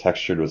bit more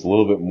textured. It was a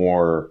little bit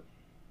more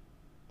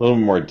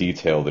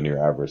detailed than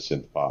your average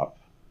synth pop.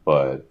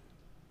 But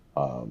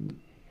um,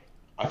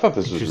 I thought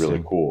this was really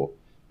Interesting. cool,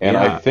 and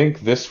I Yeah.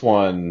 think this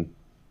one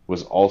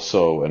was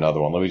also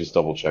another one. Let me just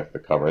double check the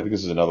cover. I think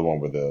this is another one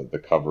where the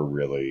cover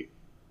really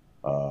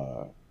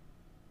uh,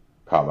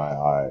 caught my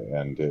eye,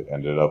 and it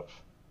ended up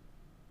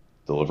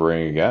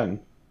delivering again.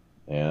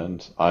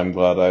 And I'm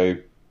glad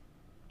I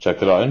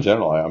checked it out. In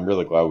general, I'm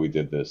really glad we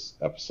did this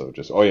episode.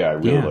 Just oh yeah, I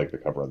really Yeah. like the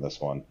cover on this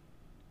one.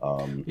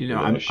 You know,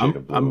 Really nice shade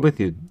of I'm blue. with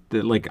you.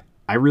 Like,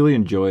 I really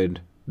enjoyed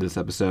this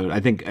episode. I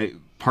think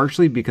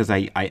partially because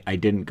I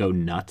didn't go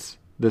nuts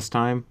this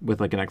time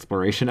with like an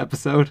exploration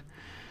episode.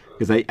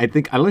 Because I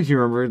think I don't know if you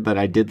remember that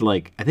I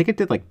think I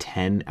did like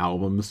 10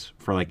 albums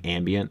for like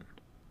ambient,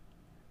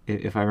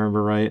 if I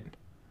remember right.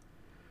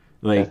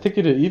 I Like, think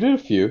you did a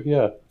few,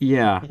 yeah.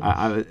 yeah,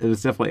 it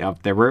was definitely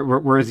up there.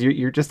 Whereas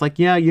you're just like,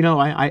 yeah,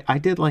 I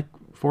did like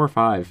 4 or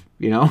 5.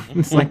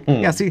 It's like,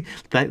 yeah, see,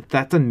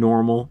 that's a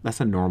normal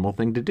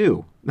thing to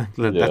do. That's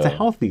a Yeah.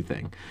 healthy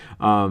thing.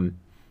 Um,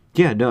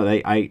 yeah, no,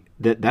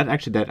 that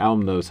actually that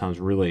album though sounds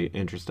really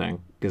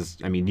interesting because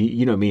I mean,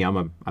 you know me,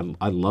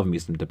 I love me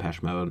some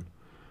Depeche Mode.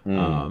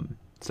 Hmm.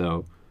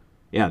 So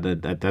yeah,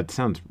 that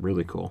sounds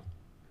really cool.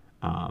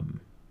 Um,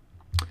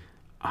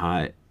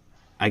 uh,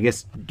 I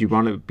guess do you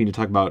want me to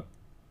talk about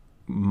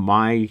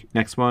my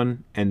next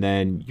one and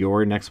then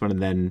your next one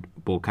and then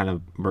we'll kind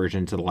of merge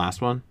into the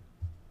last one?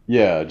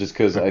 Yeah, just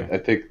because Okay. I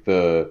think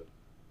the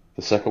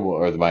second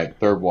one or my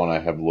third one I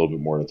have a little bit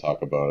more to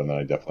talk about, and then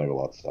I definitely have a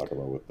lot to talk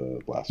about with the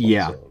last one.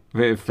 Yeah,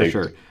 So for take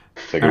sure.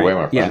 take it All away,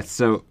 right. my Yeah. friend.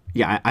 So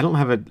yeah, I don't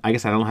have I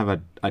guess I don't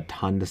have a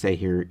ton to say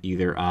here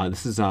either.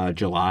 This is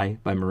July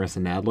by Marissa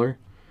Nadler.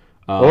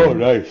 Oh,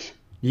 nice.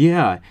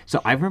 Yeah.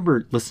 So I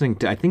remember listening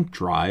to I think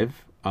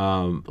Drive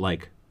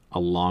like a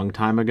long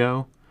time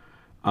ago.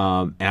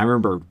 And I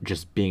remember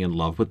just being in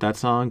love with that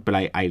song, but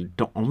I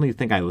don't only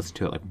think I listened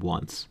to it like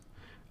once.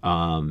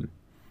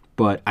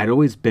 But I'd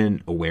always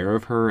been aware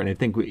of her, and I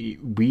think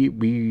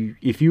we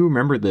if you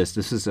remember this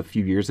is a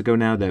few years ago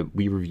now that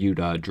we reviewed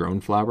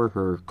Drone Flower,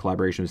 her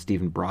collaboration with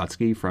Stephen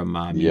Brodsky from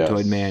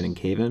Mutoid Man and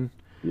Yes. Caven.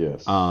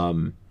 Yes.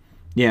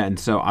 Yeah, and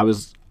so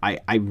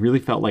I really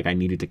felt like I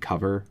needed to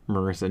cover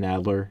Marissa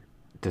Nadler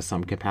to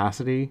some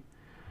capacity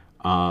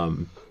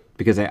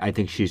because I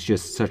think she's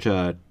just such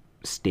a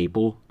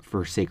staple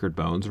for Sacred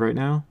Bones right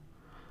now.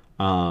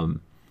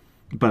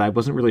 But I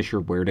wasn't really sure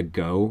where to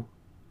go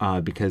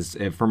because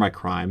For My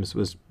Crimes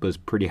was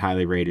pretty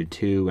highly rated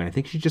too, and I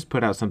think she just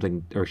put out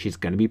something, or she's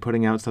going to be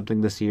putting out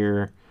something this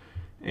year,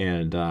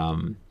 and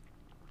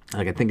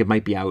like I think it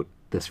might be out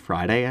this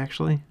Friday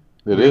actually.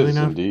 It Weirdly is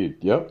enough, indeed.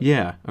 Yep.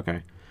 yeah,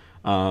 okay.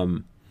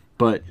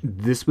 But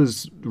this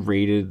was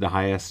rated the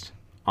highest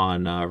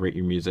on Rate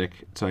Your Music,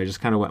 so I just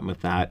kind of went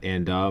with that,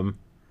 and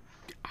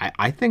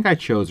I think I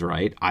chose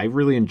right. I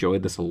really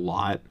enjoyed this a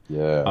lot.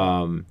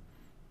 Yeah.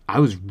 I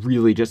was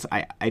really just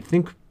I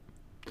think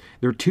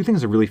there are two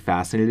things that really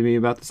fascinated me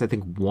about this. I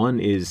think one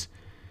is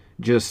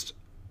just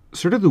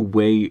sort of the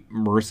way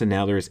Marissa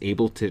Nadler is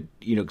able to,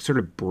 sort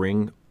of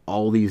bring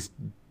all these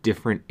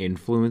different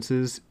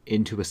influences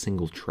into a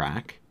single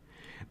track,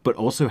 but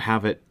also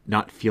have it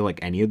not feel like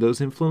any of those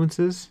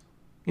influences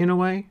in a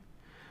way.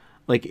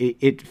 Like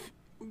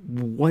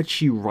what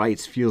she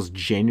writes feels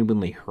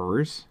genuinely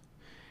hers,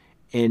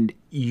 and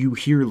you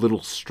hear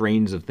little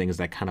strains of things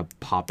that kind of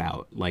pop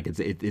out. Like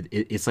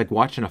it's like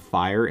watching a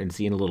fire and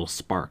seeing a little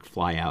spark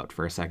fly out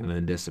for a second and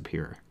then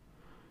disappear.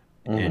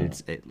 And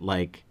Hmm.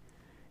 like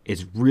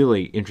it's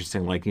really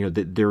interesting. Like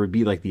there would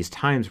be like these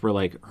times where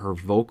like her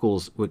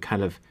vocals would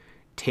kind of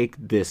take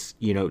this,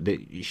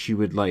 that she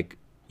would like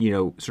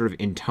sort of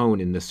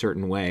intone in this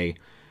certain way,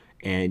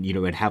 and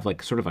it'd have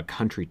like sort of a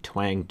country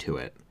twang to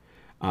it.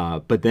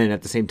 But then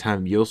at the same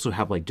time, you also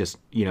have like just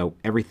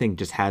everything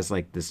just has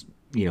like this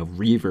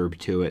reverb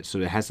to it, so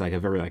it has like a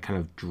very like kind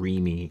of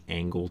dreamy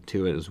angle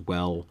to it as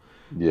well.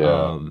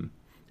 Yeah.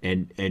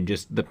 And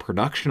just the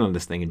production on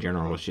this thing in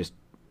general was just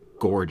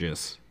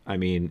gorgeous. I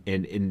mean,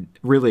 and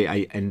really,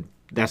 and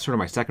that's sort of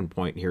my second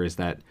point here is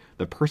that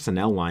the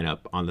personnel lineup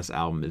on this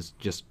album is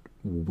just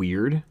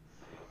weird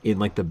in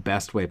like the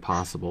best way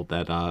possible.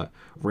 That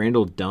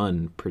Randall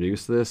Dunn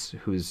produced this,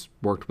 who's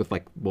worked with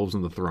like Wolves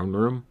in the Throne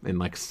Room and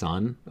like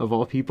Sun of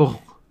all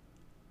people.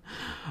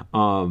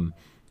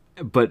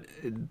 But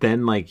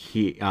then like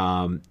he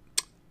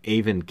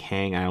Avon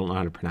Kang, I don't know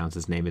how to pronounce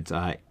his name. It's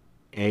a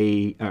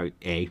e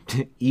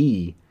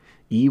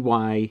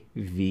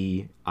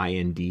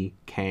Eyvind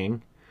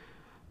Kang,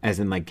 as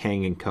in like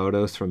Kang and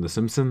Kodos from The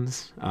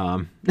Simpsons.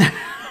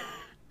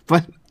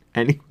 But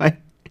anyway,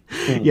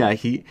 Hmm. yeah,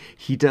 he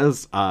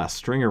does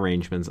string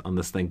arrangements on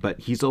this thing, but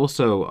he's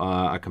also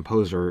a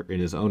composer in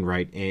his own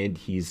right, and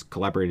he's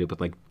collaborated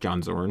with like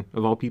John Zorn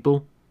of all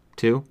people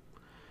too,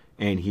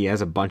 and he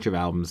has a bunch of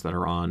albums that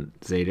are on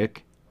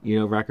Zadok,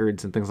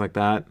 records and things like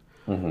that.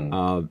 Hmm.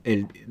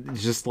 And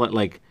it's just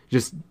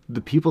just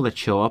the people that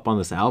show up on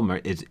this album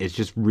it's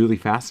just really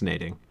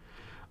fascinating,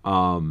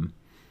 and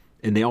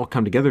they all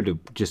come together to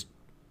just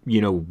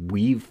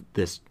weave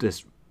this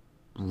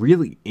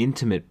really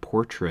intimate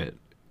portrait,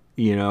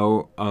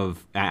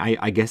 of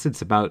I guess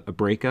it's about a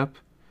breakup,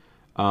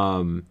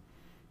 and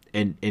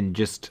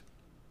just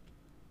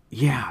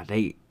yeah,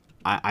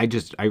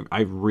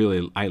 I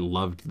really I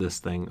loved this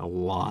thing a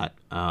lot,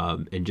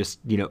 and just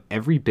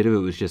every bit of it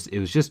was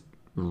just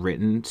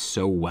written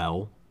so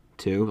well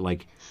too,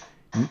 like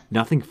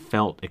nothing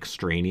felt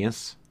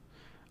extraneous,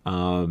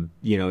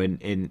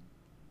 and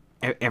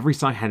every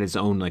song had its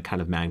own like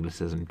kind of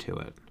magnetism to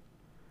it,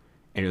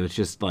 and it was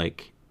just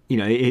like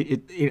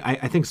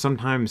I think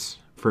sometimes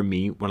for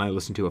me when I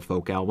listen to a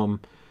folk album,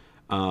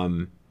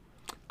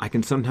 I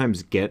can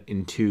sometimes get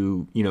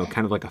into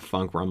kind of like a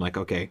funk where I'm like,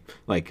 okay,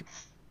 like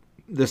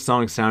this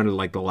song sounded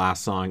like the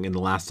last song, and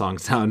the last song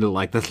sounded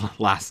like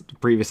the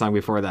previous song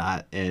before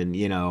that, and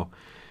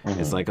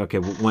it's like, okay,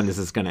 when is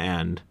this going to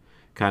end,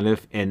 kind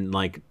of, and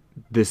like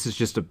this is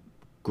just a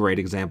great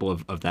example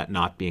of that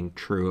not being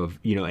true, of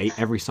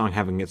every song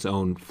having its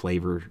own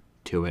flavor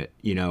to it,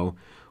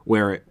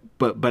 where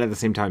but at the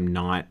same time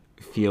not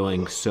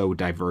feeling so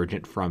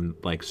divergent from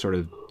like sort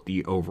of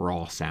the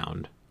overall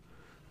sound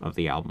of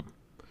the album.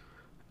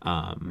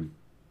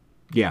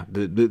 Yeah,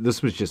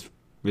 this was just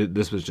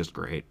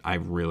great. I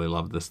really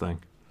loved this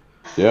thing.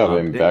 Yeah,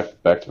 I mean,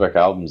 back to back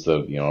albums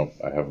that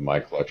I have in my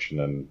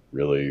collection and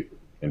really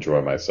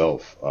enjoy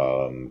myself.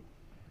 I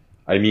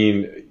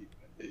mean,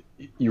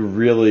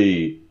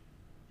 you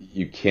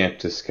can't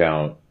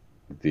discount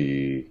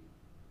the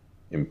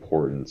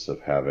importance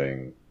of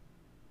having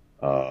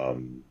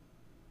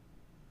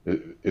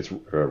it's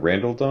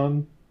Randall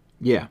Dunn,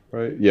 Yeah.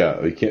 right?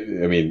 Yeah, you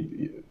can't. I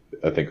mean,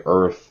 I think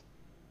Earth,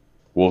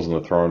 Wolves in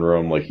the Throne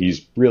Room, like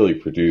he's really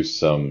produced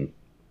some,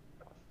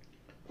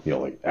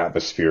 like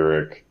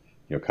atmospheric,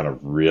 kind of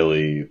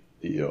really,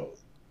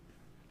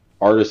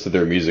 artists that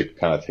their music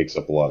kind of takes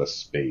up a lot of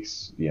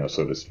space,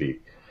 so to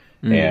speak.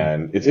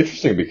 And it's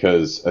interesting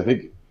because I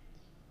mean,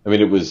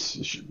 it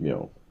was,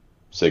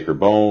 Sacred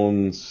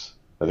Bones.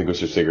 I think it was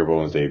her Sacred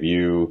Bones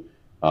debut.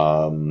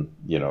 I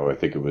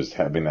think it was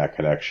having that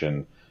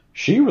connection.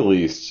 She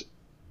released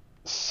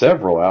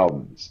several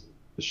albums.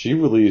 She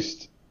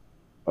released,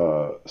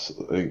 I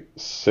think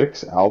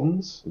 6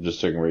 albums,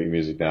 just checking Rate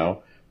Music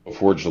now,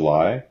 before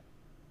July,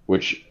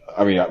 which,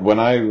 I mean, when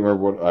I remember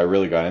when I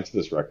really got into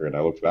this record and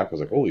I looked back, I was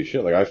like, holy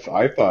shit, like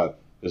I thought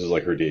this was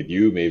like her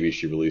debut, maybe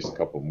she released a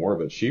couple more,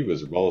 but she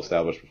was well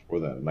established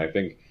before that. And I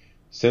think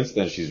since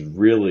then she's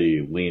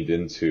really leaned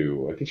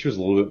into, I think she was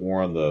a little bit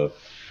more on the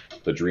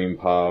dream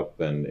pop,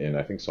 and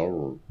I think some of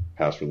her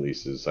past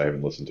releases I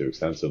haven't listened to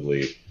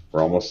extensively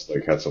were almost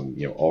like had some,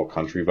 all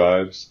country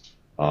vibes.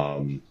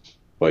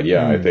 But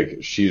yeah, I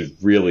think she's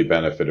really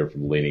benefited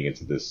from leaning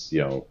into this,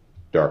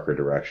 darker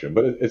direction.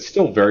 But it's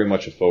still very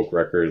much a folk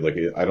record. Like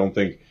I don't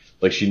think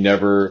like she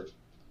never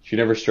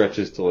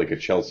stretches to like a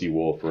Chelsea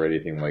Wolfe or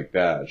anything like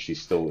that.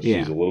 She's a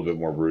little bit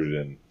more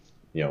rooted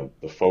in,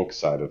 the folk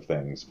side of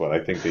things. But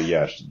I think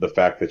that the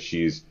fact that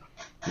she's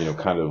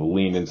kind of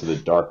leaned into the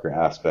darker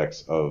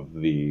aspects of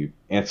the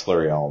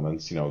ancillary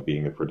elements,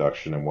 being the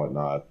production and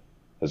whatnot,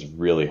 has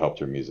really helped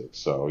her music.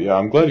 So yeah,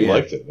 I'm glad you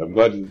liked it. I'm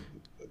glad.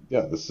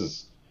 This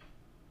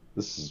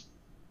is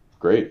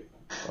great.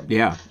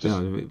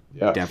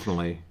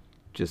 Definitely,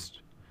 just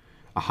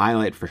a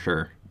highlight for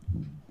sure.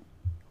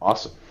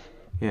 Awesome.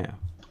 Yeah.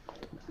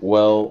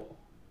 Well,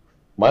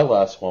 my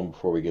last one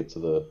before we get to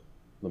the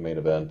main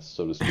event,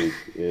 so to speak,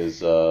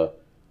 is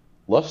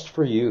Lust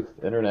for Youth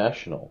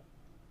International,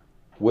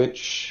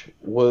 which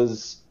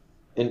was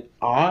an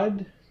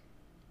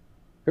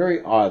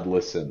very odd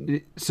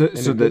listen. So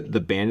the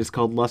band is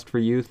called Lust for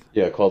Youth?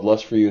 Yeah, called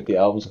Lust for Youth. The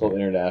album's called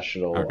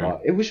International. Okay.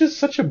 It was just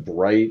such a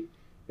bright,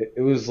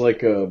 it was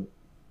like a,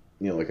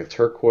 like a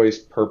turquoise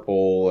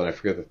purple, and I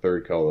forget the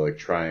third color, like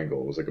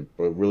triangle. It was like a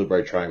really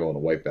bright triangle on a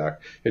white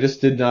back. It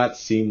just did not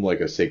seem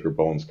like a Sacred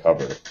Bones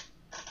cover.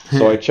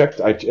 So I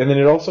checked, and then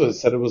it also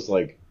said it was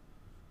like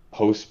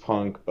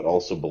post-punk, but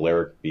also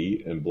Balearic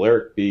Beat, and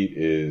Balearic Beat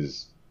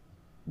is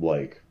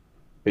like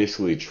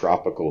basically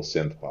tropical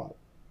synth pop.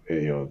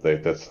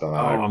 That's not.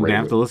 I'm gonna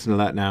have to listen to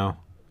that now.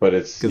 But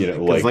it's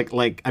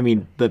like I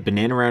mean, the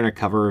Bananarama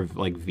cover of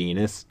like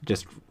Venus,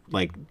 just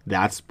like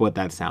that's what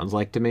that sounds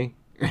like to me.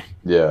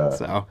 Yeah.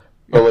 So,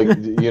 but like have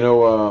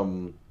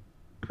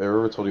I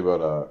ever told you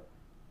about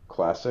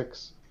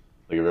Classics?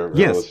 Like have you ever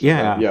yes,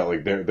 yeah, yeah.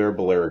 Like they're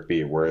Balearic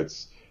Beat, where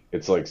it's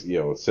like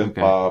synth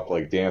pop,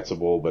 like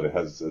danceable, but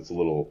it's a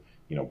little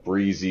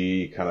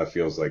breezy. Kind of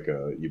feels like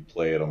you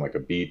play it on like a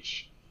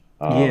beach.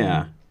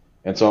 Yeah.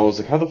 And so I was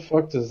like, how the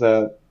fuck does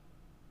that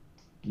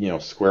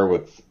square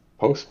with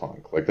post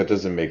punk? Like that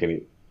doesn't make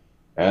any.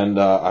 And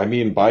I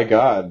mean, by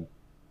God,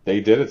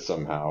 they did it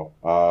somehow.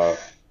 I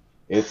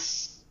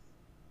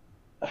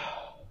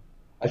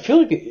feel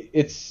like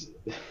it's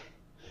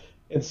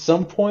at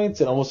some points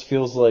it almost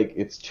feels like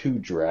it's too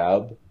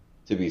drab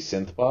to be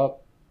synth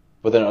pop,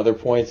 but then at other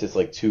points it's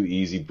like too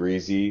easy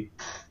breezy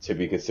to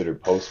be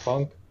considered post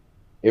punk.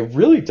 It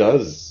really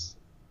does,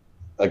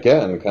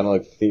 again, kind of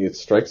like it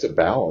strikes a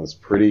balance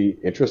pretty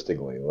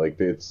interestingly. Like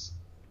it's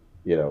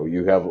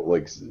You have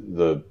like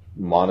the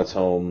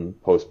monotone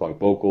post-punk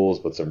vocals,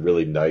 but some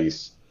really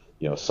nice,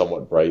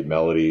 somewhat bright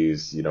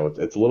melodies.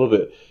 It's a little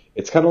bit,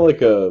 it's kind of like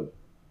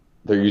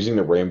they're using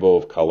the rainbow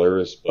of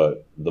colors,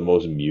 but the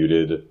most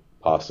muted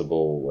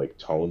possible like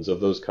tones of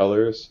those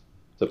colors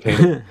to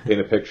paint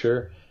a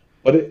picture.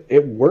 But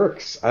it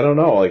works. I don't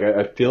know. Like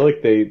I feel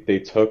like they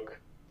took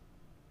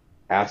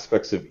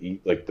aspects of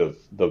each, like the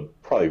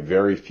probably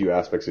very few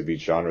aspects of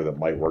each genre that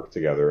might work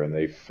together, and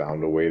they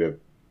found a way to,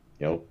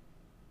 you know,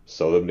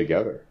 sew them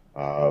together.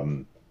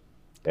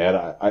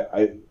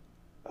 And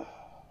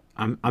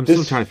I'm still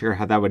this trying to figure out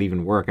how that would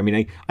even work. I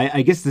mean,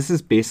 I guess this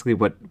is basically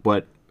what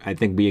I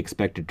think we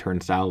expected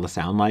Turnstile to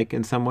sound like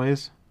in some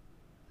ways.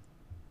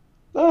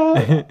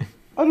 I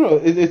don't know.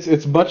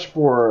 It's much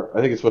more.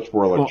 I think it's much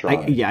more Well,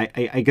 electronic.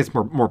 I guess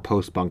more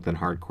post punk than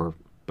hardcore,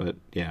 but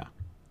yeah.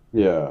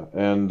 Yeah,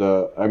 and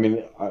I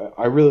mean,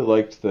 I really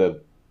liked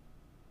that.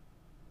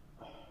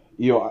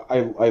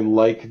 I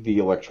like the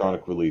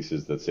electronic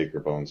releases that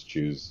Sacred Bones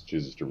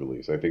chooses to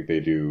release. I think they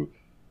do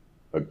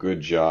a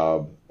good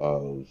job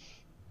of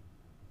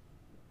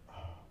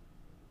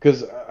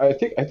because I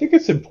think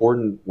it's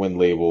important when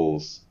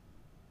labels.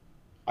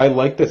 I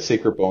like that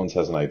Sacred Bones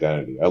has an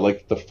identity. I like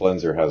that the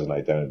Flenser has an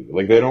identity.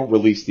 Like they don't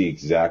release the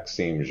exact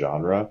same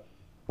genre,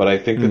 but I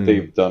think that Mm,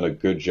 they've done a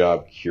good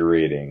job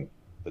curating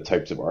the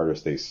types of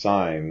artists they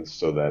sign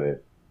so that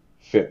it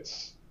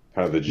fits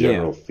kind of the yeah.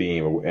 general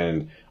theme.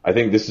 And I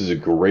think this is a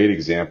great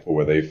example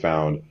where they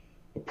found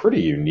a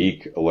pretty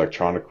unique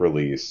electronic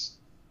release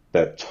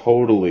that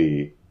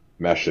totally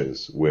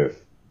meshes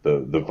with the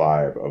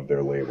vibe of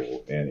their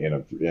label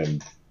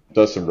and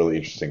does some really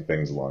interesting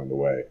things along the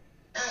way.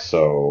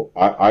 So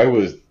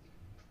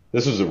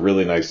this was a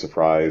really nice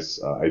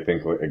surprise. I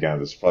think again,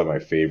 this is probably my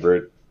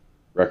favorite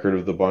record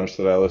of the bunch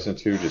that I listened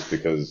to, just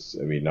because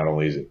I mean, not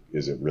only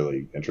is it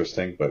really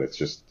interesting, but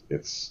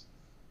it's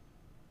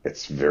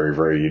very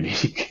very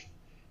unique.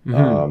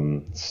 Hmm.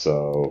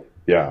 So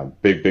yeah,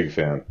 big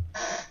fan.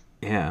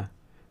 Yeah.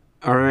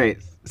 All right.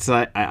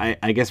 So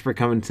I guess we're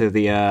coming to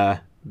the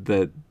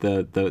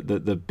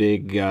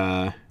big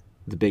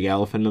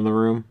elephant in the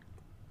room,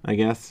 I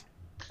guess.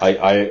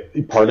 I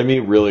part of me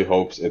really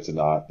hopes it's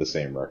not the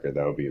same record.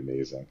 That would be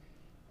amazing.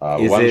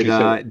 Is Why don't it you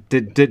say?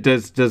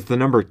 does the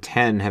number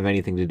 10 have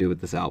anything to do with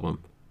this album?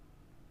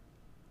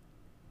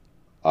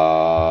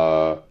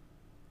 Uh,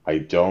 I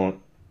don't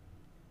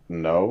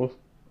know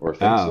or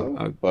think Oh,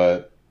 so,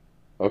 but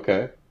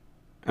okay.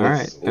 all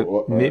right.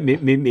 Let's.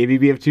 Maybe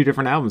we have two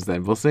different albums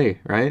then. We'll see,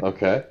 right?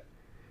 Okay.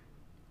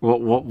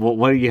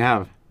 What do you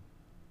have?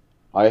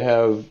 I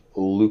have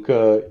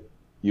Luca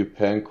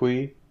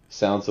Yupanqui,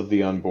 Sounds of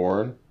the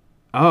Unborn.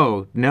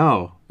 Oh,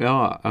 no.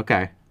 Oh,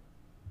 okay.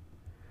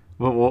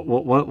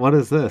 What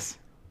is this?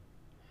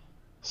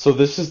 So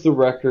this is the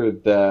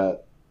record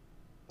that.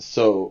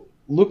 So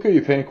Luca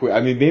Yupanqui. I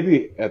mean,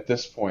 maybe at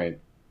this point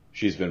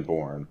she's been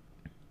born,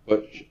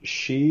 but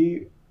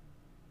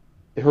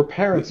her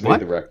parents made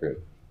the What?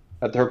 record.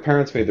 Her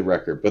parents made the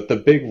record, but the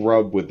big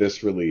rub with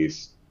this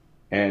release,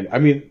 and I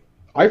mean,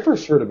 I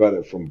first heard about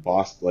it from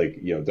Boston,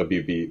 like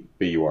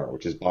WBUR,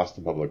 which is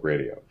Boston Public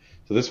Radio.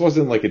 So this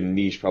wasn't like a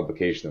niche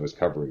publication that was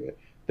covering it.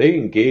 They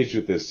engaged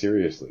with this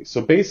seriously.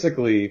 So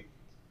basically,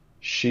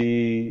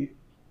 she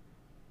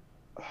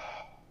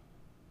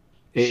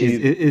she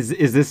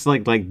Is this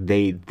like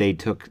they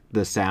took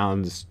the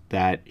sounds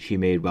that she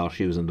made while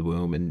she was in the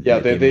womb and yeah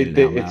they made an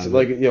album it's out of like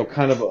it?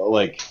 kind of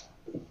like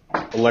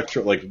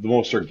electro, like the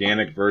most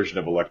organic version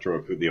of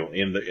electro,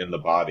 in the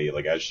body,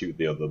 like as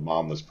the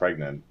mom was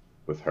pregnant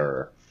with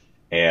her,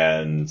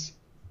 and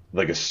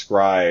like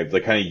ascribed,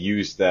 like kind of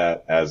used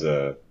that as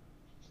a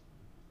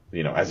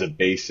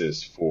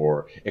basis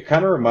for it.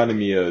 Kind of reminded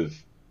me of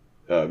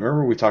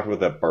remember we talked about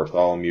that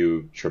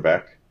Bartholomew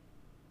Trebek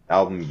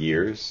album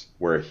Years,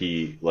 where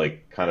he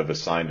like kind of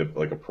assigned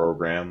like a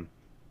program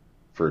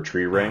for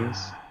tree rings,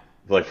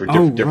 like for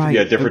Oh, different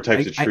yeah right. different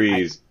types of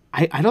trees.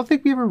 I don't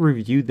think we ever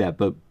reviewed that,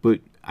 but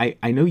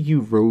I know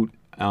you wrote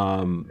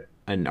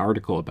an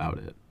article about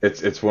it.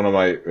 It's just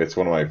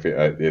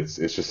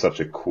such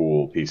a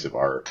cool piece of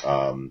art.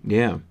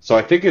 Yeah. So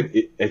I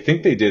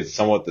think they did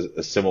somewhat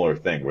a similar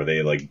thing where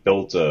they like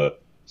built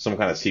some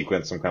kind of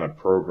sequence, some kind of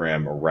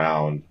program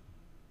around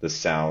the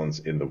sounds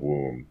in the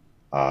womb.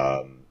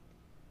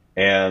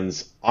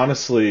 And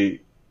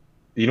honestly,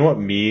 you know what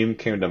meme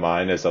came to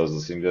mind as I was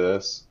listening to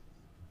this?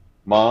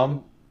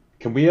 Mom,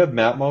 can we have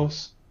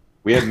Matmos?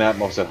 We have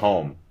Matmos at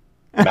home.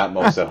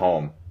 Matmos at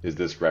home is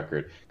this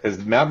record because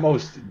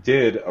Matmos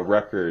did a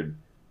record.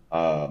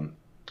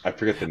 I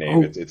forget the name.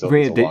 Oh, It's a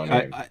right. long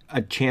name.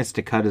 A chance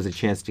to cut is a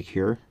chance to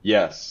cure.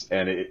 Yes,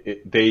 and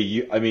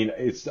I mean,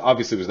 it's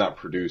obviously was not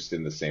produced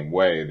in the same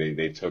way.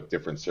 They took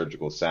different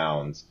surgical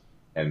sounds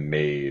and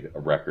made a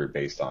record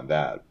based on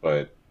that.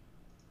 But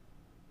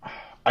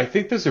I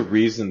think there's a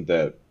reason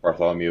that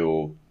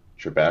Bartholomew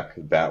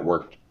Trebek that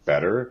worked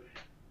better,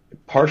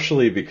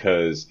 partially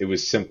because it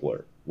was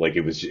simpler. Like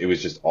it was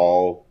just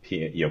all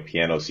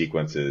piano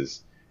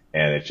sequences,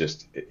 and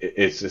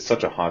it's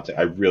such a haunting.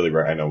 I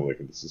know like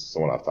this is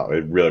someone off top. I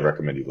really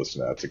recommend you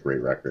listen to that. It's a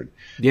great record.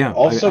 Yeah,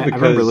 Also I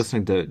remember because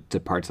listening to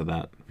parts of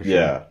that for sure.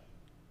 yeah,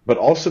 but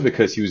also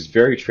because he was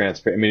very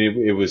transparent. I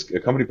mean, it was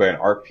accompanied by an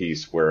art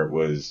piece where it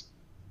was,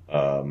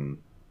 um,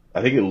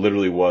 I think it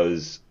literally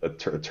was a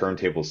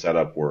turntable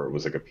setup where it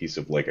was like a piece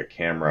of like a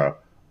camera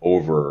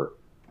over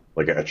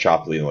like a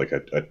chopped, like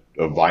a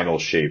vinyl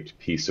shaped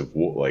piece of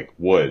like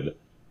wood,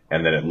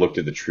 and then it looked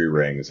at the tree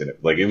rings and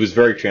it was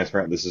very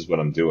transparent. This is what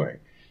I'm doing.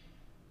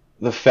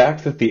 The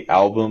fact that the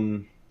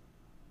album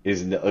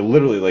is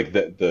literally like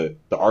the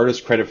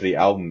artist credit for the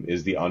album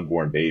is the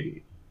unborn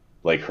baby.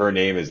 Like her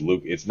name is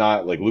Luke. It's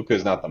not like Luca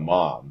is not the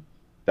mom.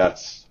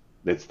 It's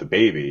the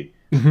baby.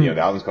 Mhm.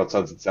 The album's called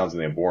Sounds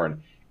and They're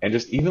Born. And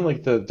just even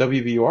like the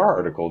WBUR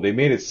article, they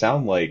made it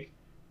sound like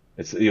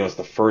it's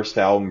the first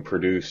album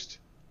produced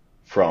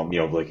from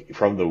like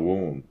from the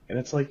womb. And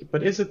it's like,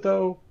 but is it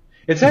though?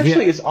 Yeah.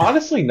 It's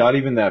honestly not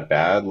even that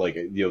bad. Like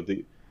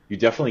you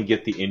definitely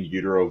get the in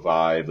utero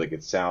vibe. Like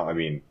it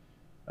sound.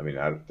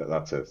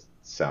 Not to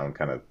sound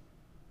kind of.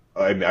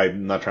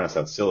 I'm not trying to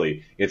sound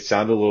silly. It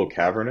sounded a little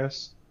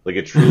cavernous. Like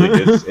it truly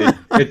did.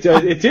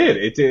 It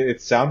did.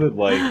 It sounded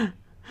like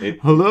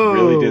it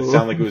really did Hello.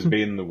 sound like it was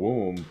made in the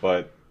womb.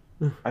 But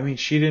I mean,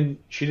 she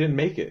didn't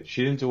make it.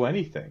 She didn't do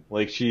anything.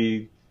 Like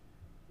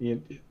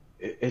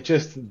it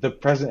just the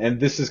present. And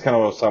this is kind of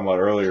what I was talking about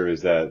earlier.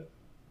 Is that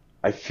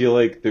I feel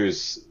like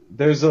there's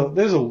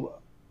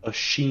a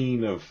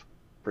sheen of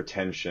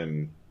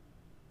pretension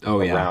Oh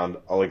yeah. around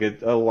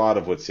like a lot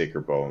of what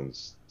Sacred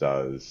Bones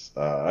does.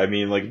 I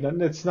mean, like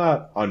it's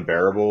not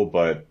unbearable,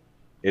 but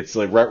it's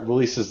like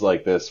releases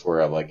like this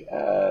where I'm like,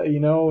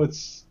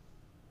 it's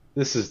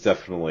this is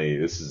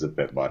a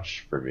bit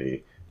much for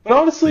me. But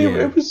honestly,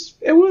 Yeah.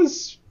 it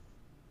was.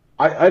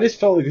 I just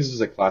felt like this was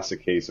a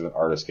classic case of an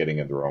artist getting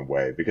in their own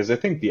way because I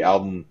think the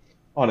album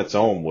on its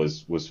own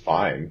was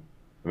fine.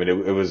 I mean,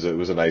 it was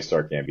a nice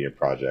dark ambient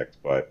project,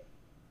 but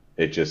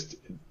it just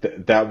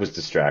that was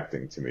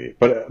distracting to me.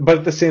 But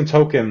at the same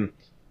token,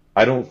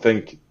 I don't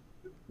think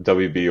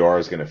WBR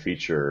is going to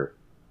feature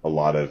a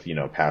lot of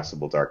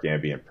passable dark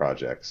ambient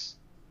projects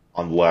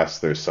unless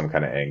there's some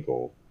kind of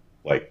angle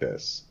like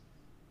this.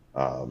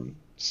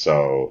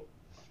 So,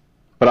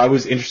 but I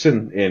was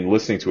interested in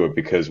listening to it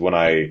because when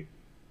I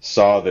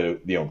saw they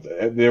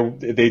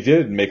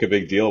did make a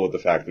big deal with the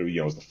fact that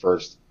it was the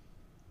first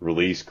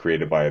release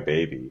created by a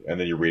baby, and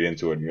then you read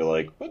into it and you're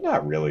like, but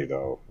not really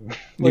though.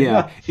 Like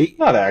Yeah.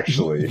 not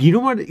actually. You know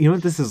what? You know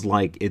what this is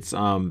like? It's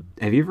Have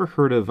you ever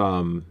heard of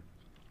I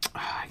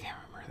can't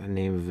remember the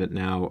name of it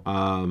now.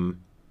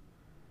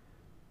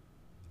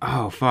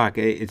 Oh fuck!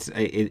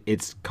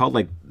 It's called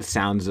like the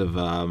Sounds of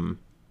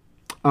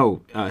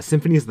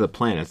Symphonies of the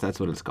Planets. That's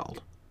what it's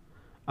called.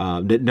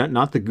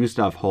 Not the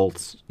Gustav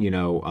Holst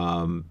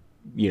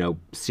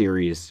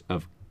series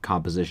of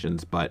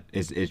compositions, but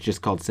it's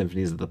just called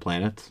Symphonies of the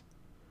Planets.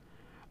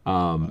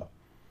 But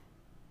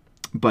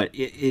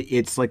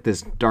it's like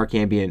this dark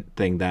ambient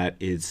thing that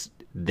is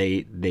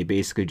they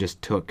basically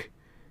just took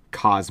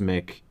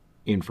cosmic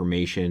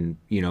information,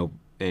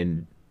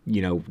 and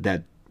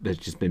that's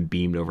just been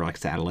beamed over like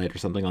satellite or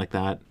something like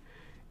that,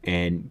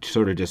 and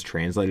sort of just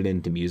translated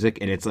into music,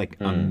 and it's like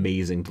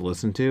amazing to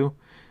listen to.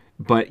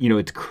 But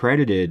it's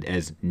credited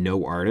as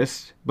no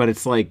artist, but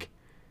it's like,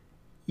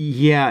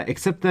 yeah,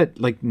 except that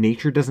like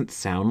nature doesn't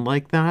sound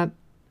like that.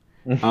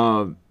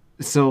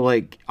 So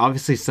like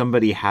obviously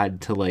somebody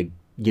had to like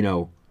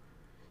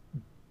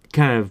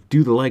kind of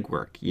do the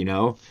legwork.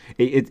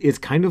 It's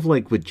kind of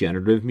like with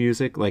generative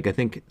music. Like I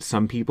think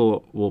some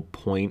people will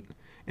point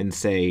and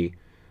say,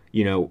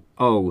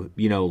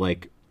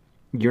 like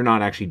you're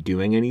not actually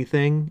doing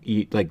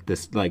anything. Like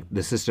this, like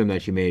the system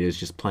that you made is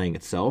just playing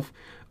itself.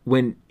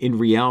 When in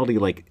reality,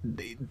 like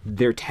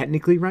they're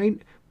technically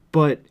right,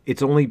 but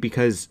it's only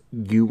because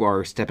you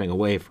are stepping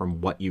away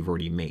from what you've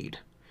already made.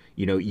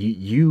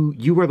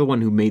 You are the one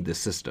who made the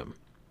system.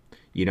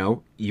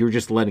 You're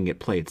just letting it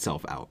play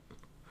itself out.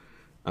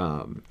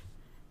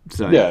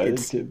 So Yeah,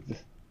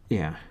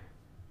 yeah,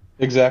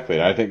 exactly.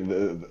 And I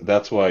think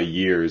that's why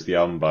Years, the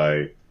album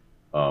by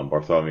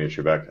Bartholomew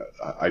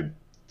Trebek,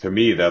 to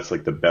me that's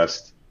like the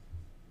best.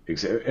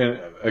 And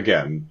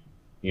again,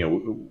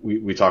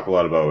 we talk a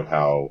lot about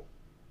how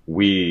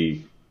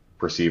we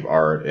perceive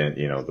art and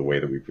the way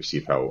that we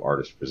perceive how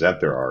artists present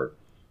their art.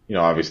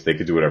 Obviously they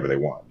could do whatever they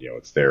want.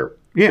 It's their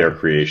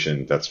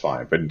creation. That's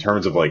fine. But in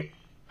terms of like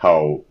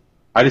how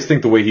I just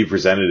think the way he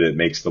presented it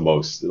makes the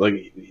most,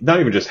 like, not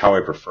even just how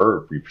I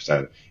prefer he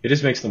presented it. It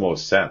just makes the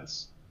most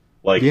sense.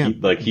 Like yeah,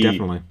 he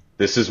definitely.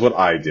 this is what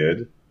I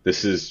did.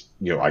 This is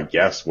I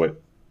guess what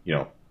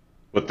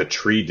the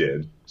tree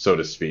did, so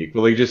to speak.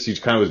 But he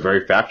kind of was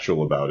very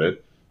factual about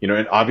it.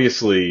 And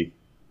obviously,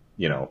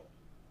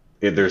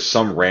 there's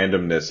some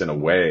randomness in a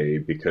way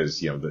because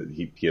he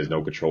has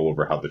no control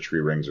over how the tree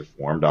rings are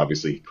formed.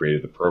 Obviously, he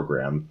created the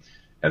program,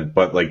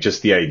 but like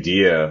just the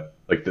idea,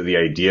 like the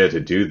idea to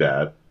do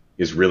that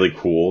is really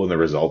cool, and the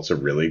results are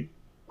really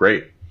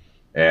great.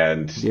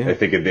 And Yeah. I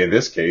think in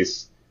this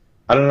case,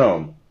 I don't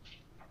know.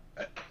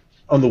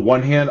 on the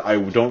one hand, I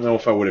don't know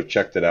if I would have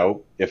checked it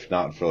out if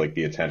not for like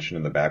the attention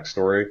and the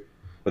backstory.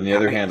 But on the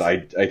other hand, I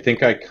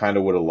think I kind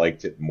of would have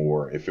liked it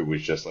more if it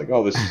was just like,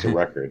 oh, this is a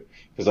record,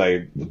 because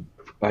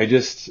I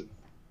just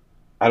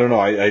I don't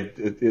know. I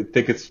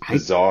think it's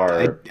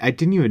bizarre. I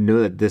didn't even know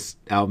that this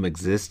album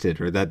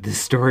existed or that this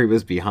story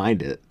was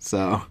behind it.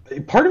 So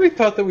Part of me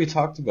thought that we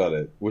talked about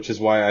it, which is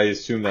why I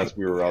assumed that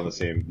we were on the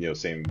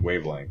same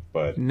wavelength.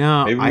 But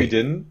no, maybe we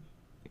didn't.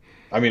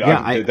 I mean,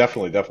 yeah,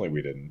 definitely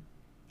we didn't.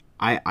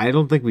 I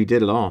don't think we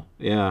did at all.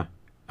 Yeah.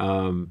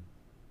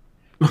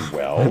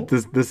 Well,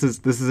 this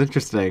is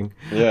interesting.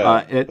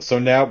 Yeah.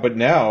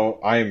 Now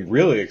I'm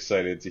really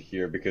excited to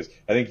hear, because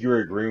I think you were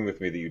agreeing with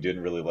me that you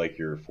didn't really like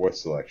your fourth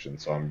selection.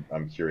 So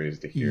I'm curious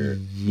to hear.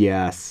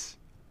 Yes.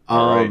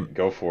 All right,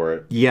 go for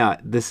it. Yeah,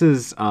 this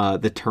is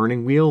The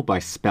Turning Wheel by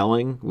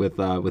Spelling with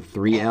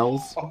 3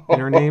 L's in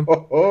her name.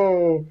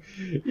 Oh,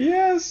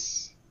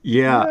 yes.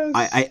 Yeah,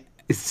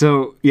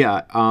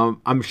 Yes.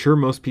 I'm sure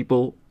most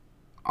people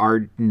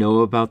know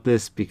about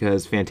this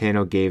because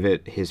Fantano gave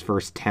it his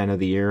first 10 of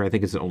the year. I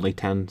think it's only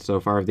 10 so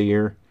far of the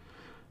year.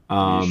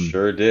 He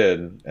sure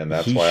did, and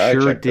that's why I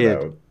checked it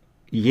out.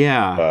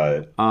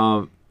 Yeah.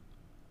 But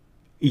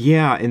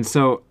yeah, and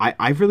so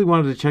I really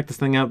wanted to check this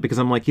thing out because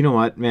I'm like, you know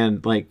what,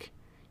 man, like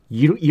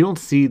you don't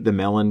see the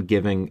Melon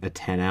giving a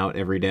 10 out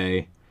every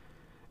day,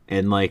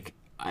 and like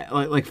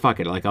like fuck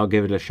it, like I'll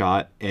give it a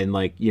shot, and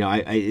like, you know, I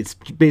it's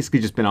basically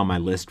just been on my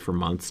list for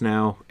months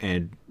now,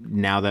 and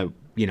now that,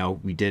 you know,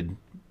 we did,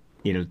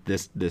 you know,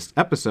 this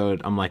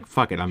episode, I'm like,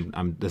 fuck it,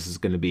 I'm this is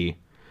gonna be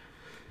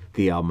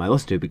the album I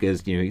listen to,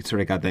 because, you know, you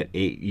sort of got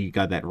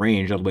that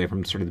range all the way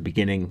from sort of the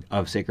beginning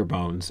of Sacred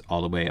Bones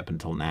all the way up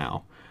until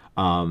now.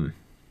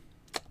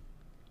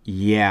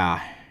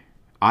 Yeah,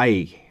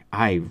 I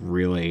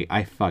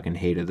fucking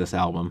hated this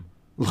album.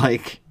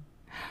 Like,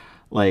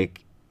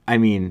 I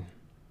mean,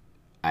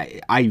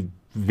 I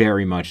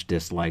very much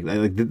dislike.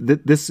 Like,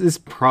 this is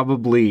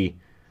probably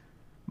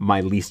my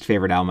least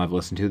favorite album I've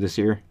listened to this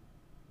year.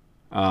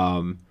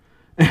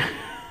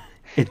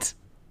 It's,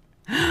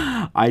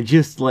 I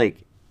just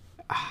like,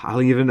 I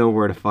don't even know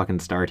where to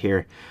fucking start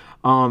here.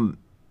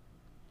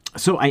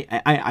 So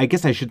I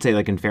guess I should say,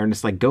 like, in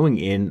fairness, like, going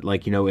in,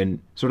 like, you know,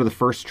 in sort of the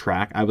first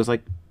track, I was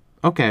like,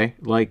 okay,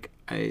 like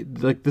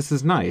this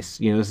is nice.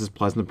 You know, this is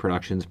pleasant. The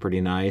production's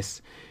pretty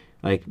nice.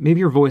 Like,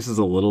 maybe your voice is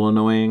a little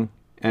annoying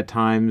at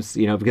times,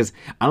 you know, because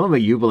I don't know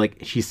about you, but like,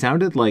 she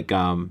sounded like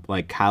Kylie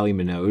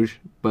Minogue,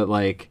 but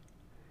like,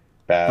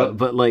 bad.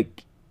 but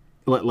like,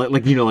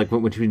 you know, like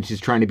when she's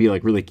trying to be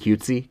like really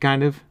cutesy,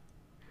 kind of.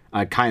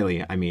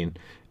 Kylie, I mean.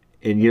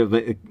 And, you know,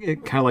 but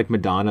it kind of like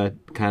Madonna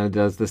kind of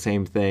does the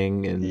same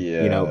thing. And,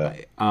 Yeah. you know,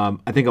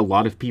 I think a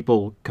lot of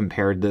people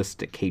compared this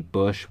to Kate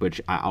Bush,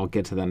 which I'll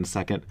get to that in a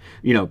second,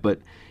 you know, but,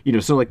 you know,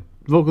 so like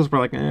vocals were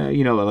like,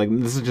 you know, like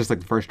this is just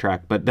like the first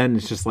track, but then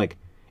it's just like,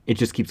 it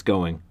just keeps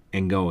going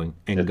and going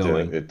and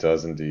going. It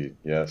does indeid.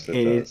 Yes, it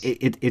And does.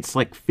 it's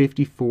like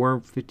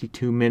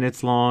 52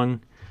 minutes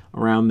long,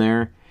 around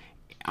there.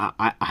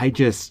 I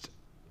just,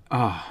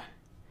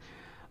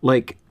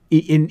 like,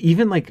 and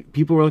even like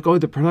people were like, oh,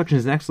 the production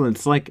is excellent.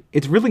 It's like,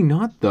 it's really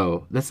not,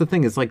 though. That's the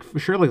thing. It's like, for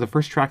sure, like the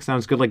first track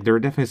sounds good. Like, there are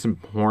definitely some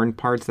horn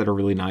parts that are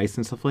really nice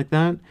and stuff like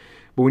that.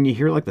 But when you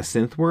hear like the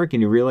synth work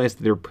and you realize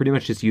that they're pretty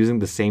much just using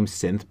the same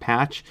synth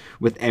patch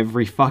with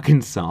every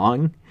fucking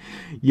song,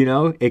 you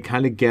know, it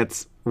kind of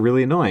gets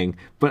really annoying.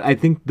 But I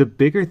think the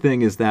bigger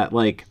thing is that,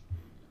 like,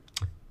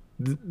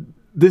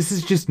 this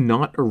is just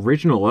not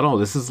original at all.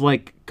 This is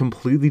like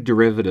completely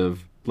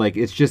derivative. Like,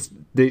 it's just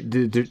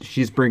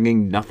she's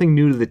bringing nothing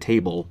new to the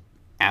table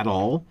at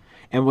all.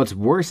 And what's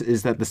worse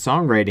is that the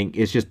songwriting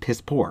is just piss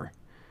poor.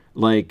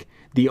 Like,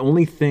 the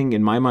only thing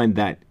in my mind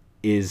that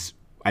is,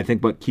 I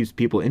think, what keeps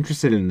people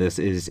interested in this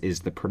is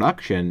the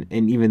production.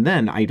 And even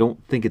then, I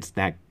don't think it's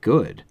that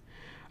good.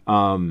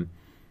 And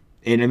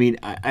I mean,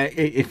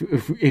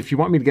 if you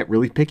want me to get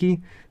really picky,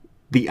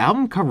 the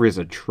album cover is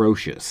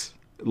atrocious.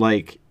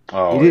 Like,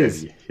 it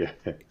is. Yeah.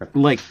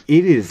 Like,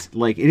 it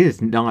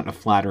is not a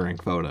flattering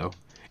photo.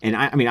 And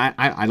I mean,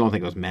 I don't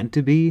think it was meant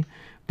to be,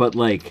 but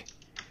like,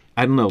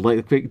 I don't know,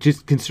 like,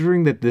 just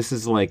considering that this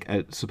is like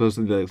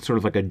supposedly sort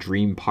of like a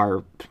dream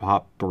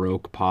pop,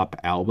 baroque pop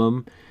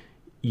album,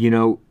 you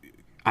know,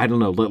 I don't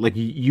know, like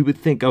you would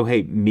think, oh,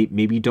 hey,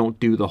 maybe don't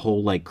do the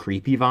whole like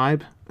creepy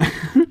vibe,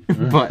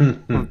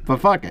 but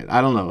fuck it,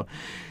 I don't know.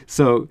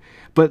 So,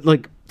 but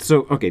like,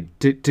 so okay,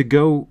 to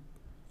go,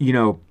 you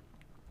know,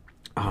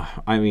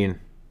 I mean,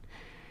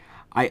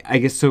 I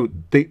guess so.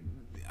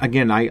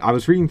 Again, I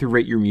was reading through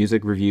Rate Your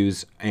Music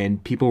reviews,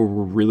 and people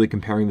were really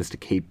comparing this to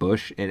Kate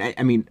Bush. And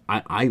I mean,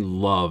 I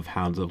love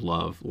Hounds of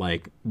Love,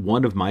 like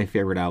one of my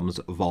favorite albums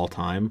of all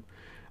time.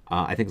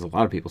 I think it's a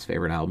lot of people's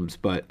favorite albums,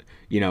 but,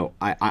 you know,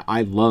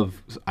 I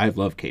love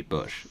Kate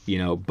Bush, you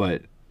know,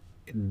 but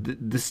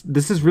this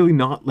is really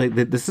not like,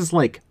 this is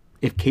like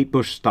if Kate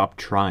Bush stopped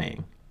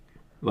trying,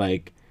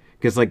 like,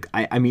 because like,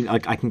 I mean,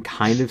 like, I can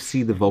kind of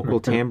see the vocal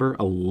timbre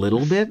a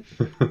little bit.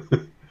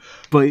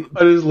 But I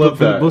just love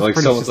that. Most Like,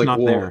 part, someone's like, not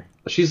well, there.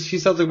 she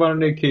sounds like modern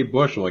day Kate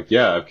Bush. I'm like,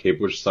 yeah, if Kate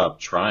Bush stopped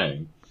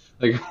trying.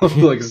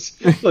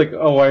 Like,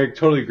 oh, I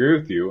totally agree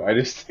with you. I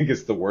just think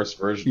it's the worst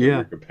version of Yeah.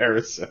 your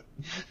comparison.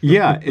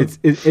 Yeah,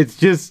 it's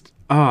just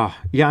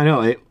yeah, I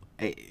know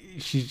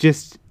she's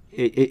just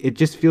it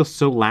just feels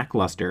so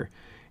lackluster,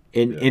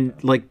 Yeah. and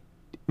like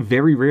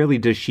very rarely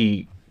does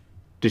she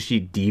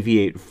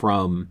deviate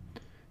from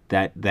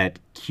that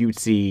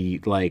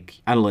cutesy, like,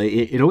 I don't know,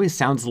 it always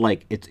sounds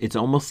like it's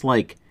almost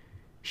like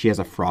she has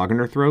a frog in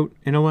her throat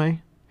in a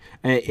way.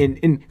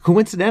 And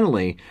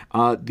coincidentally,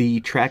 the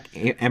track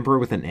Emperor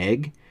with an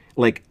Egg,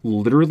 like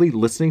literally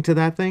listening to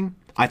that thing,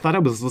 I thought I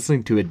was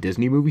listening to a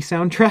Disney movie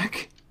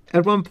soundtrack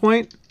at one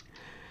point.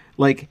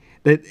 Like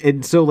that,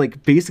 and so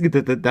like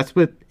basically that's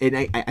what, and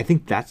I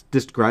think that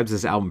describes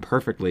this album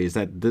perfectly. Is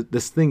that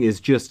this thing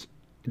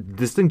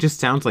just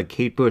sounds like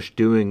Kate Bush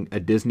doing a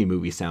Disney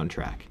movie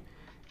soundtrack,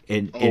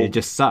 and it Oh,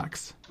 just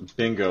sucks.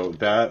 bingo.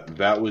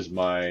 That was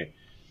my.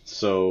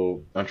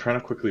 So I'm trying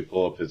to quickly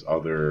pull up his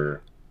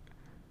other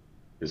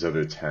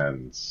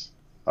tens.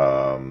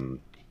 Um,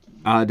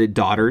 The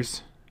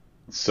Daughters,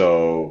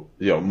 so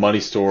Money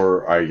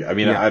Store. I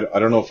mean, yeah, I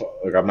don't know if,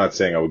 like, I'm not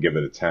saying I would give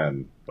it a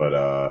 10,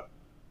 but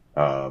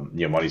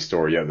Money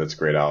Store. Yeah, that's a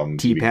great album.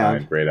 To Be T-Pab,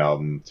 Kind, great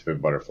album. To Pimp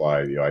a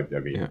Butterfly. I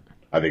mean, yeah,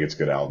 I think it's a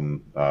good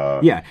album.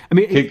 yeah. I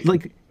mean, Kick,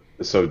 like,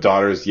 so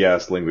Daughters,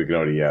 yes. Lingua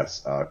Ignota,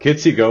 yes.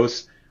 Kids See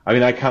Ghosts. I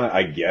mean,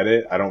 I get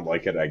it. I don't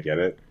like it. I get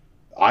it.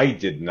 I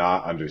did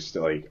not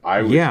understand. Like,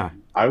 yeah,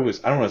 I don't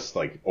want to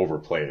like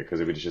overplay it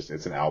because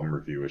it's an album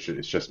review. It's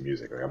just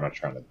music. Like, I'm not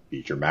trying to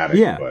be dramatic,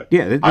 yeah, but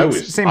yeah.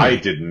 It's the same I way.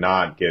 did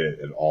not get it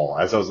at all.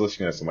 As I was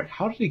listening to this, I'm like,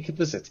 how did he get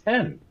this a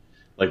 10?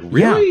 Like, Yeah,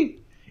 really?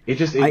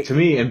 I. To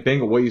me, and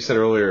Bingo, what you said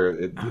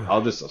earlier,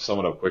 I'll just sum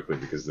it up quickly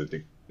because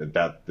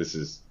this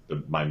is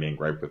my main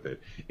gripe with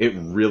it. It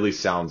really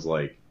sounds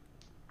like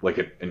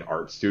an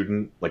art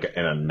student,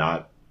 and a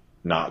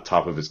not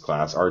top of his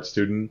class art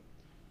student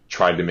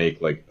tried to make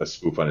like a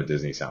spoof on a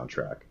Disney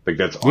soundtrack. Like,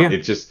 Yeah,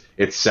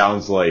 it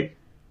sounds like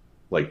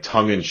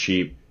tongue in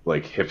cheek,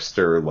 like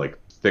hipster, like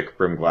thick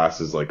brim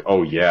glasses, like,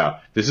 oh yeah,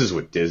 this is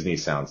what Disney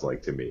sounds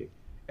like to me.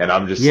 And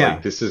I'm just yeah.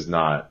 like, this is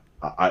not,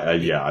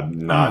 yeah,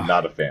 I'm Uh,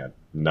 not a fan.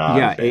 Not a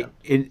yeah,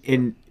 fan.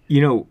 and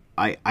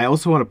I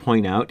also want to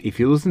point out, if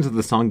you listen to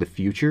the song "The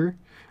Future,"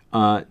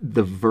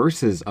 the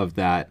verses of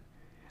that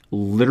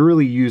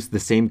literally use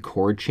the same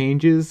chord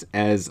changes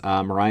as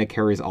Mariah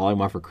Carey's "All I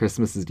Want for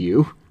Christmas Is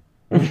You."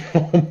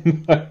 Oh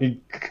my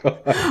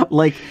god.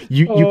 Like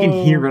you can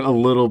Oh. hear it a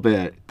little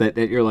bit, that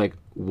you're like,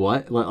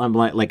 what? I'm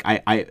like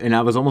and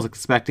I was almost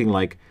expecting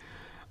like,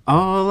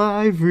 all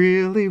I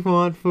really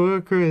want for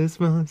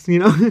Christmas,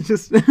 it's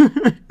just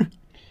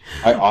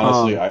I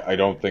honestly, um I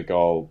don't think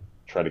I'll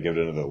try to give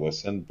it another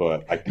listen,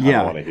 but I kind of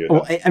yeah. want to hear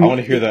Well, that. I I mean,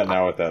 want to hear that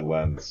now with that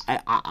lens.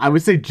 I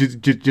would say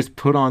just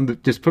put on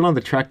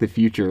the track "The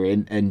Future"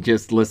 and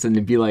just listen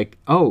and be like,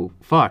 oh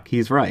fuck,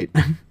 he's right.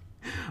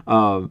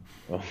 um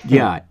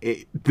yeah,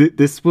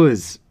 this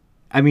was,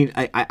 I mean,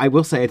 I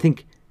will say, I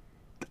think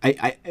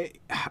I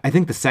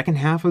think the second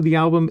half of the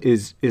album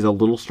is a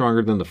little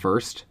stronger than the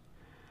first,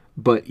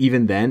 but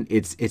even then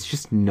it's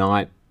just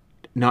not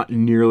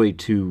nearly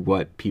to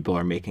what people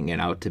are making it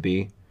out to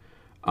be.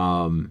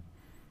 um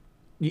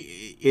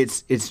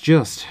it's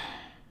just,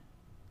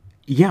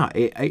 yeah,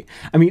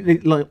 I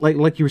mean,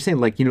 like you were saying,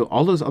 like,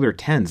 all those other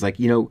tens, like,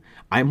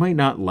 I might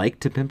not like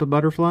To Pimp a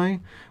Butterfly,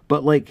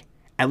 but like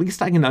at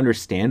least I can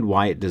understand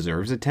why it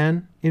deserves a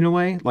 10 in a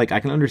way. Like, I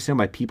can understand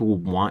why people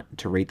would want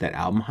to rate that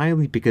album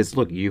highly, because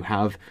look, you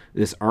have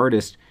this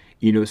artist,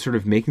 sort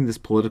of making this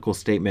political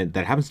statement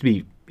that happens to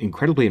be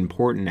incredibly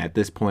important at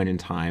this point in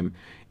time,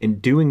 and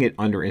doing it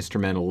under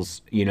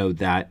instrumentals,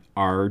 that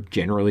are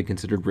generally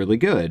considered really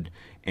good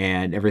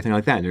and everything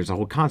like that. And there's a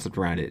whole concept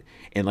around it.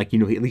 And like, at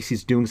least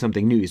he's doing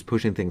something new. He's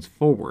pushing things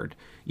forward.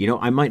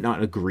 I might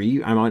not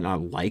agree. I might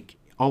not like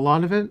a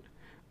lot of it,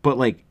 but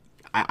like,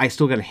 I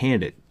still got to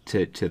hand it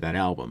to that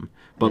album.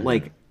 But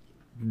like,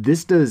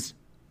 this does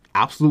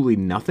absolutely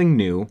nothing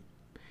new,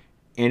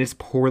 and it's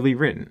poorly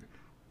written.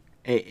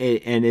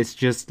 And it's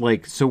just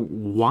like, so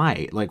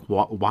why? Like,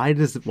 why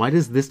does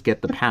this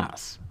get the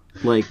pass?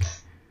 Like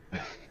I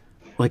just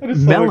felt like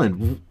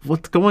Melon,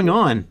 what's going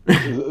on?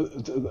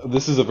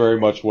 this is a very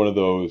much one of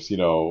those,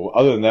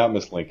 other than that,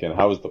 Miss Lincoln,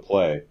 how was the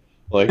play?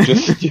 Like,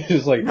 just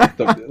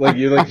like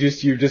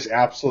you've just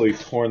absolutely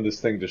torn this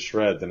thing to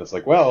shreds, and it's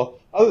like, well,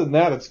 other than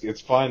that,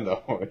 it's fine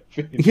though.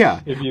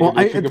 Yeah. If you Well,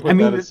 if you could I put that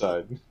mean,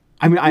 aside.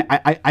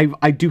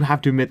 I do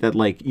have to admit that,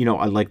 like,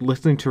 I like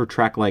listening to a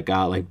track like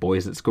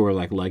Boys at School or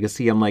like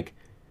Legacy. I'm like,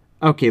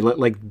 okay,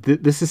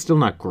 this is still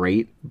not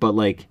great, but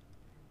like,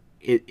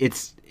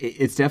 it's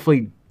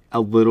definitely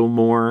a little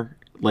more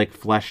like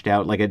fleshed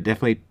out. Like, it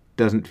definitely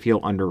doesn't feel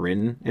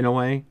underwritten in a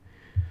way,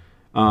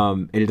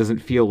 and it doesn't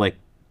feel like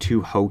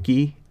too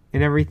hokey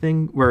and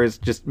everything. Whereas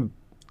just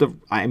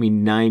I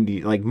mean,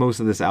 90, like most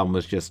of this album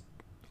is just,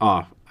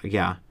 oh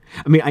yeah.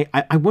 I mean,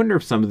 I wonder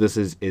if some of this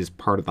is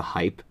part of the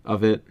hype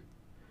of it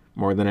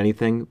more than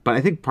anything. But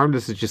I think part of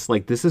this is just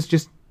like, this is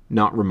just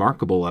not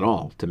remarkable at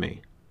all to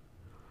me,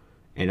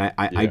 and I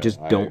Yeah, just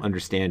don't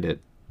understand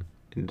it.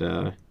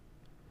 And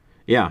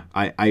yeah,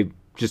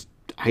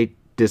 I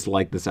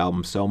dislike this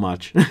album so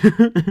much. I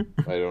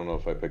don't know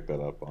if I picked that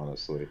up,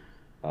 honestly.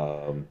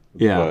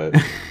 Yeah.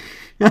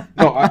 But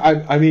no,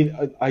 I mean,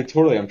 I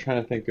totally. I'm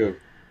trying to think of.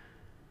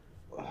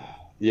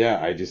 Yeah,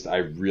 I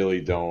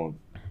really don't.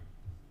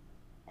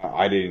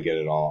 I didn't get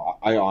it all.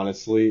 I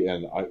honestly,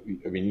 and I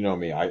mean, you know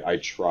me. I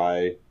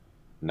try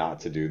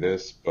not to do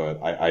this,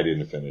 but I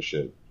didn't finish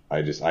it. I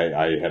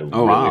had a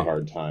Oh really wow.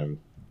 hard time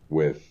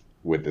with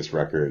this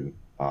record,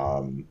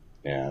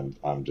 and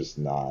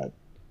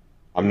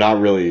I'm not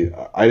really.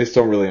 I just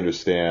don't really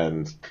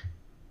understand.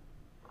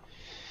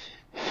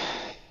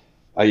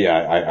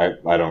 Yeah,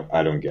 I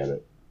don't get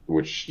it.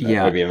 Which I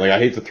Yeah. mean, like I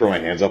hate to throw my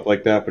hands up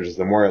like that, but just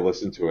the more I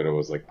listened to it, it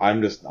was like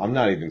I'm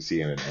not even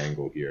seeing an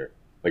angle here.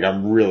 Like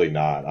I'm really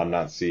not. I'm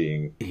not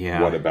seeing what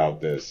Yeah.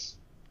 about this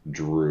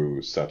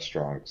drew such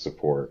strong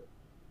support.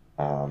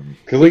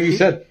 Because like you It,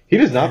 said, he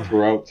does not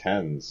throw out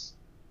tens.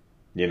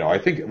 You know, I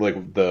think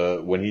like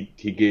the when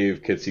he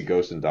gave Kids See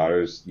Ghosts and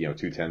Daughters, you know,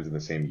 two tens in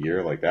the same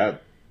year, like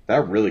that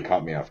really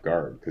caught me off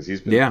guard because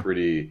he's been yeah.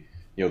 pretty.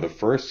 You know, the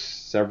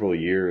first several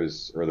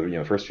years or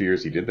the first few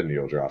years he did the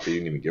needle drop, he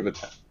didn't even give a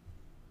 10.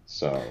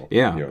 So,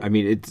 Yeah. you know, I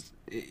mean,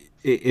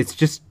 it's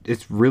just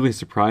it's really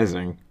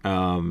surprising.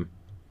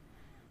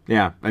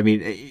 Yeah. I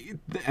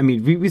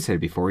mean, we said it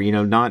before. You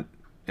know, not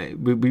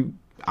we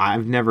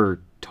I've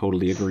never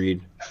totally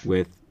agreed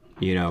with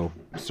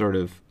sort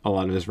of a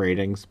lot of his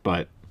ratings,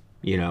 but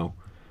you know,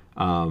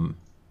 um,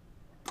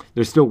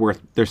 they're still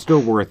worth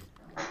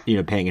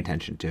paying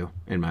attention to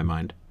in my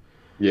mind.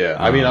 yeah.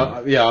 I mean, Um,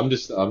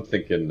 I'm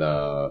thinking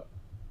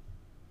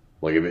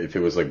like if it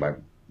was like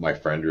my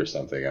friend or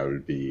something, I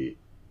would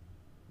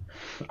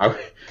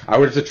I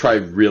would have to try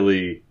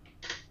really.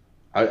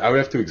 I would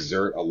have to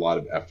exert a lot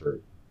of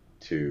effort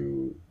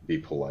to be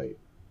polite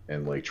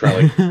and like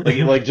try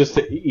like just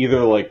to either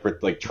like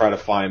try to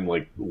find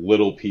like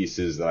little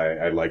pieces that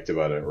I liked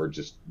about it or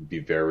just be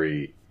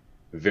very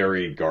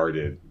very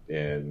guarded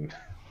and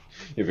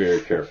very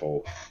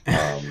careful.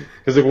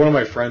 Because like one of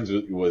my friends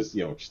was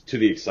to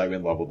the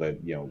excitement level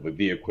that with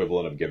the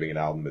equivalent of giving an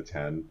album a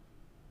 10,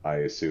 I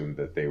assumed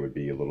that they would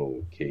be a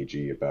little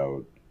cagey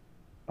about.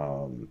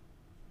 Um,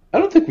 I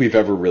don't think we've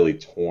ever really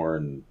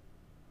torn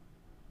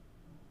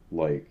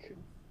like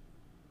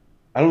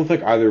I don't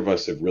think either of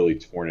us have really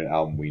torn an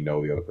album we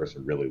know the other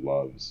person really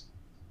loves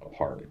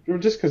apart.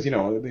 Just because I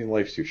mean,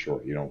 life's too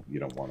short. You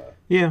don't want to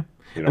yeah.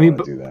 you I don't mean, want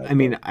but to do that. I But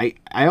mean,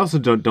 I also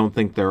don't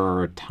think there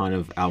are a ton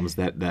of albums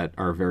that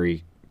are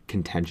very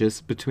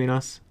contentious between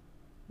us.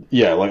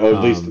 yeah, like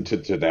at least Um,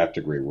 to that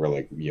degree, we're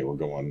like we're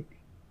going.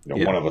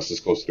 yeah. One of us is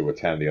closer to a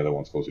 10, the other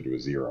one's closer to a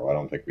 0. I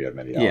don't think we have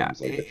many Yeah.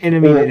 albums like that. And I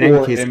mean, Or, in any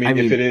or I case, I mean,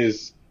 if it mean,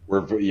 is,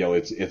 we're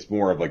it's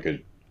more of like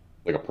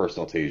a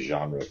personal taste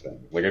genre thing.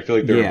 Like I feel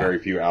like there are yeah. very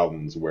few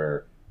albums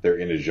where they're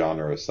in a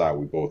genre style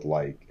we both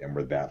like and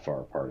we're that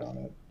far apart on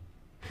it.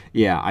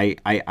 Yeah,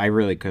 I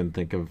really couldn't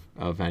think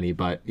of any,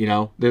 but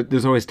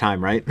there's always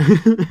time, right?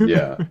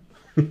 Yeah.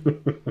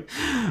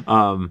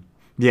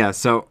 Yeah,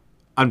 so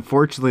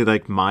unfortunately,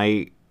 like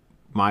my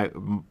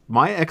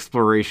my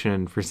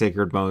exploration for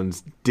Sacred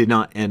Bones did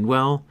not end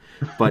well,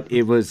 but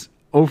it was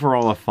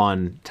overall a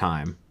fun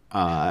time.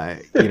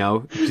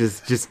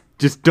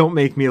 Just don't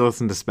make me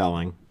listen to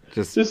spelling.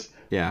 Just Just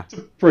yeah.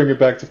 to bring it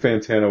back to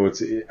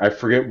Fantano, I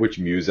forget which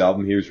Muse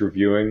album he was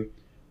reviewing,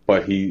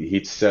 but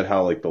he said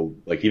how he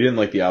didn't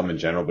like the album in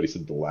general, but he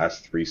said the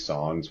last three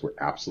songs were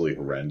absolutely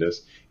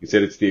horrendous. He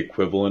said it's the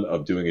equivalent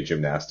of doing a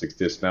gymnastics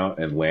dismount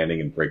and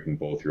landing and breaking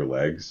both your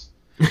legs.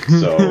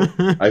 So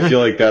I feel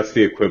like that's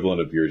the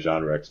equivalent of your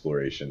genre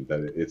exploration.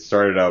 That it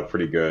started out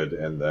pretty good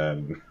and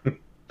then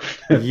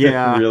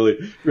Yeah.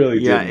 really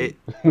Yeah, didn't.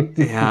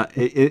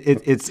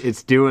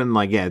 it's doing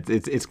like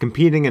it's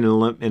competing in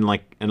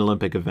like an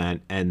Olympic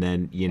event and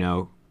then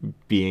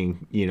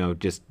being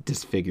just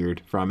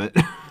disfigured from it.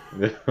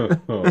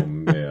 Oh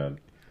man.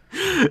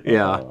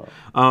 Yeah.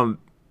 Uh,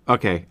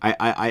 Okay.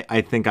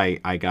 I think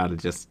I gotta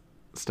just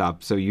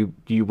stop. So do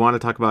you want to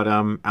talk about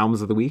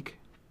albums of the week?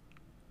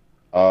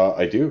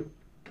 I do.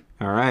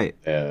 All right.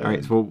 All right.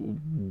 And So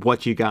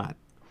what you got?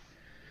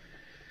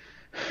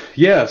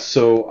 yeah,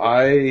 so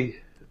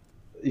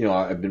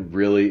I've been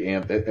really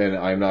amped, and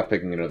I'm not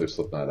picking another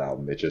Slipknot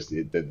album. I'm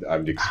Ah,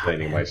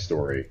 explaining my man.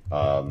 story.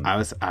 I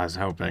was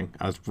hoping.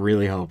 I was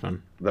really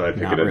hoping. That I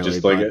pick it Not up, really,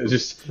 just like but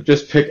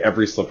just pick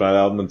every Slipknot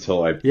album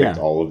until I picked yeah.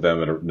 all of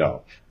them. And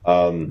no,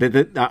 um,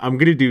 I'm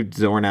gonna do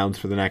Zorn albums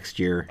for the next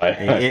year, I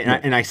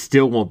and I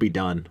still won't be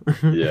done.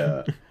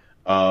 yeah.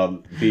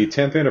 The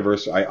 10th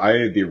anniversary, I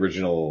had the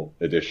original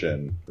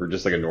edition, or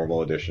just like a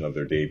normal edition of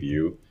their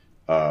debut.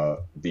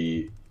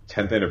 The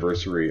 10th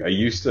anniversary, I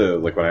used to,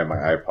 like when I had my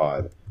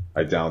iPod,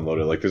 I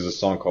downloaded, like there's a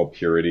song called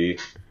Purity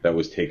that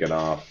was taken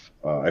off,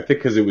 I think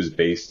because it was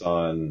based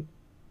on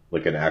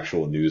like an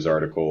actual news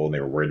article and they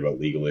were worried about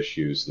legal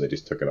issues, so they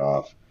just took it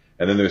off.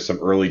 And then there's some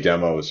early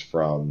demos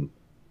from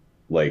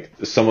like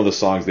some of the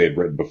songs they had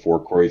written before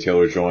Corey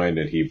Taylor joined,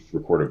 and he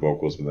recorded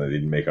vocals, but they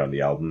didn't make it on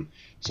the album.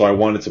 So I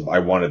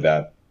wanted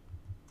that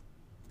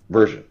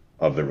version.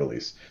 of the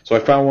release. So I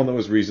found one that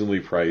was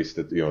reasonably priced.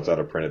 That it's out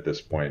of print at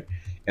this point,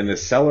 and the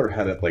seller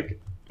had like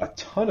a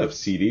ton of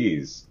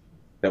CDs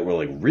that were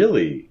like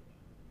really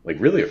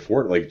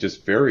afford, like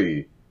just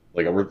very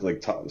sub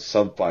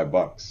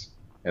 $5.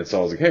 And so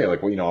I was like, hey,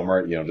 like, well, I'm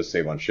already, just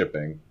save on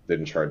shipping.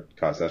 Didn't charge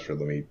cost extra.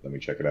 Let me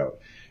check it out.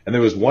 And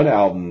there was one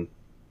album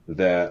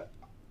that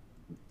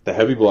the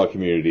heavy block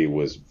community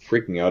was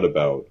freaking out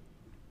about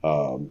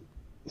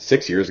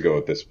 6 years ago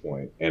at this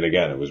point. And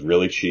again, it was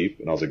really cheap,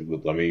 and I was like,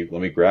 let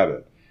me grab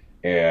it.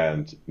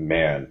 And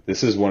man,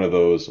 this is one of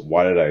those.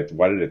 Why did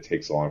it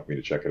take so long for me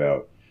to check it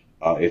out?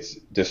 It's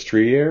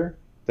Destrier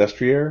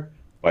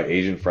by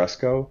Agent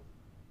Fresco.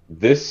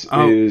 This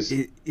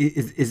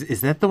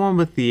is that the one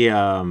with the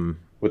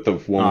with the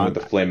woman with the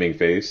flaming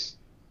face?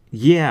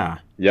 Yeah.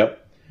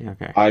 Yep.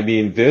 Okay. I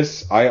mean,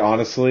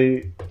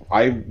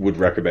 I would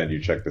recommend you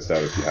check this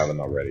out if you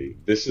haven't already.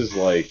 This is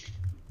like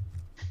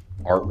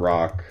art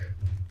rock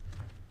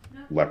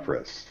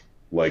Leprous.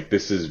 Like,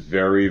 this is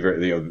very,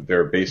 very,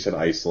 they're based in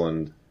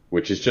Iceland,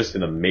 which is just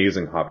an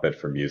amazing hotbed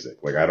for music.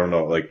 Like, I don't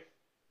know, like.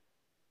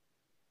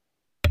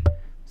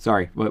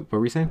 Sorry, what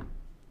were you saying?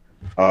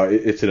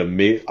 It's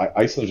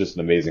Iceland's just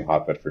an amazing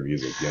hotbed for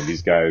music.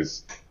 These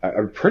guys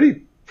are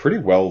pretty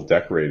well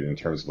decorated in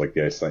terms of like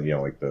the Iceland,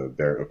 like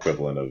their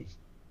equivalent of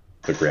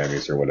the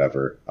Grammys or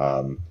whatever.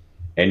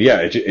 And yeah,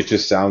 it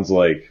just sounds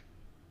like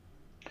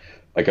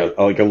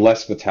a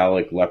less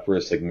metallic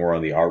Leprous, like more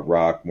on the art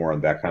rock, more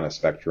on that kind of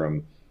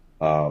spectrum.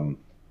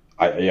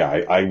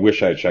 I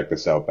wish I had checked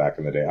this out back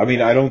in the day. I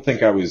mean, I don't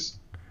think I was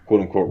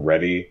quote unquote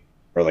ready,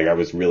 or like I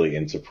was really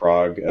into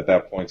prog at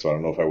that point, so I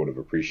don't know if I would have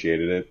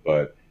appreciated it.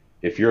 But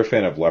if you're a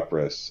fan of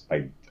Leprous,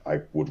 I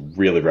would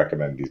really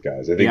recommend these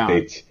guys. I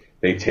think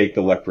they take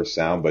the Leprous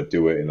sound, but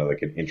do it in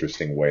an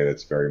interesting way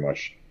that's very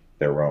much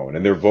their own.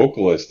 And their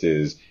vocalist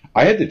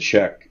I had to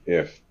check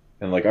I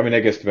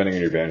guess depending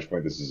on your vantage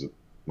point,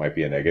 might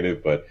be a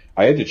negative, but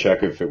I had to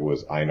check if it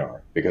was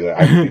Einar,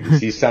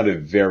 because he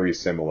sounded very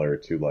similar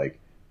to like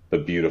the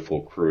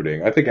beautiful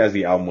crooning. I think as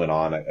the album went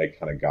on, I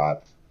kind of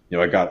got,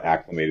 I got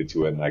acclimated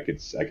to it, and I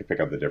could pick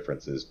up the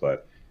differences.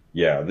 But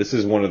yeah, this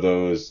is one of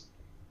those,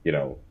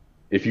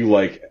 if you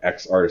like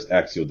artist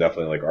X, you'll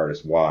definitely like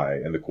artist Y.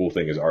 And the cool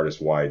thing is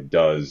artist Y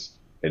does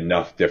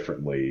enough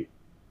differently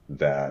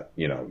that,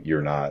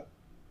 they're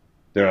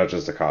not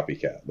just a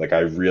copycat. Like, I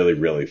really,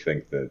 really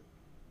think that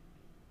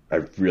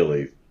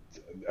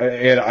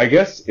and I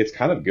guess it's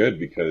kind of good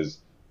because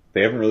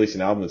they haven't released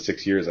an album in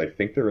 6 years. I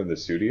think they're in the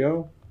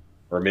studio,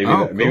 or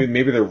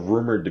maybe they're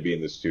rumored to be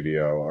in the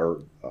studio,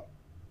 or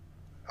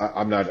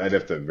I'm not. I'd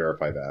have to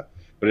verify that.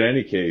 But in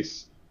any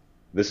case,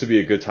 this would be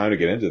a good time to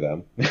get into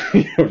them,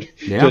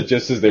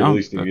 just as they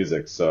release new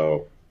music.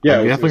 So yeah,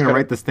 I'm definitely gonna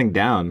write this thing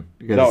down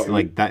because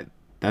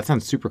that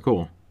sounds super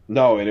cool.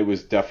 No, and it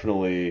was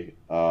definitely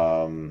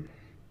a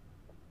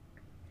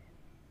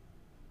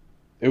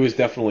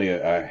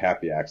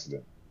happy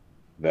accident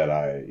that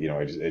I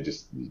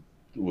just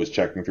was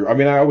checking through. I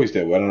mean, I always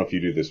did. I don't know if you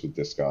do this with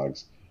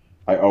Discogs.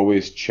 I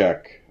always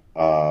check,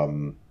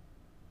 when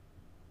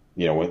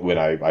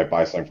I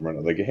buy something from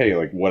it, like, hey,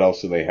 like, what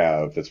else do they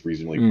have that's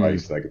reasonably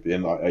priced? Like,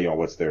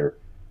 what's their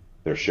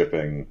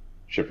shipping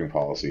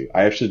policy?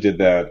 I actually did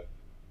that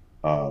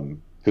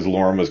because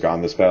Lauren was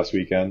gone this past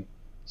weekend,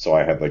 so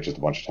I had like just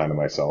a bunch of time to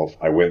myself.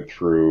 I went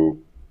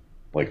through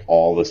like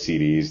all the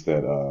CDs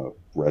that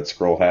Red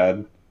Scroll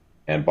had,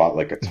 and bought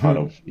like a ton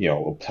of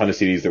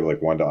CDs that were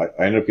like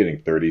I ended up getting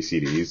 30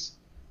 CDs,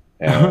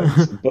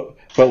 and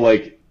but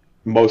like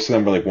most of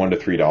them were like $1 to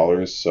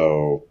 $3.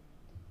 So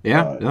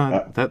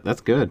yeah,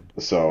 that's good.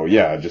 So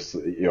yeah, just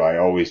I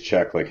always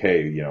check like,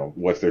 hey,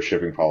 what's their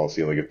shipping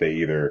policy? Like, if they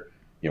either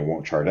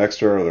won't charge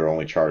extra, or they're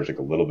only charged like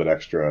a little bit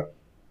extra.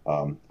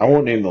 I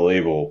won't name the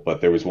label,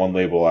 but there was one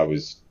label I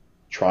was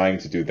trying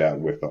to do that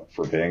with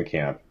for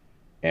Bandcamp,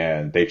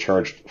 and they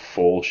charged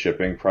full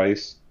shipping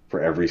price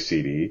for every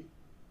CD.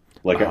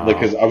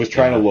 Because I was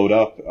trying to load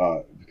up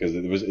because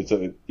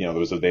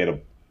they had a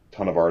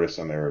ton of artists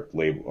on their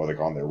label, or like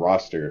on their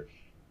roster,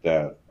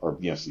 that are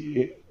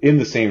in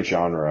the same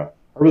genre.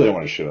 I really don't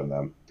want to shit on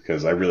them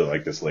because I really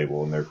like this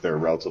label, and they're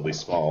relatively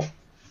small.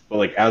 But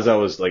like, as I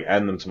was like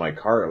adding them to my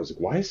cart, I was like,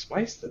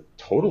 why is the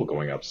total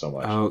going up so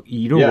much? Oh,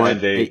 you know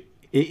what? I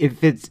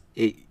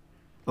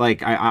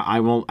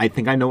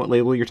think I know what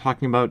label you're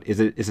talking about. Is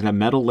it a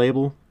metal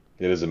label?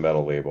 It is a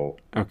metal label.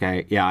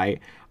 Okay, yeah,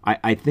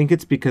 I think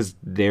it's because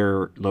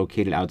they're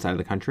located outside of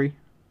the country.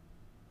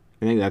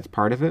 I think that's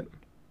part of it.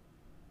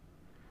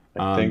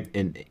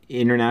 And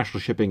international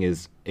shipping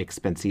is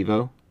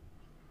expensivo.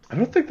 I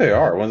don't think they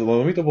are.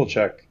 Let me double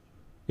check.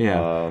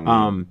 Yeah.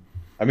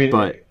 I mean,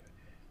 but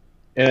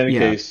in any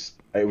case,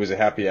 it was a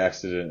happy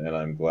accident, and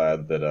I'm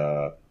glad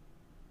that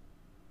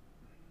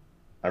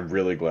I'm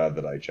really glad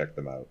that I checked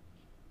them out.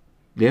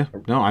 Yeah,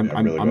 no, I'm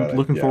really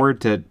looking forward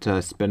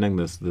to spending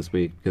this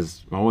week,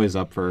 because I'm always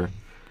up for,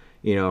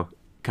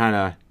 kind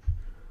of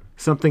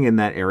something in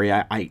that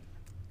area. I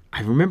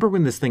remember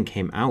when this thing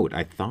came out,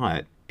 I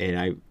thought,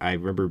 and I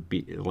remember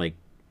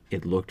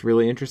it looked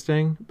really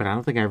interesting, but I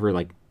don't think I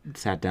ever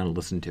sat down and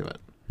listened to it.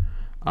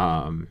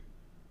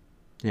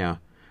 Yeah.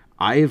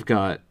 I've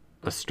got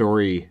a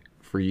story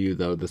for you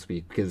though this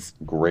week because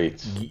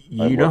Great. I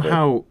you know love it.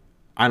 how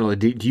I don't know.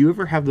 Do you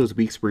ever have those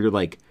weeks where you're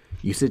like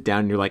you sit down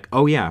and you're like,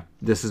 oh yeah,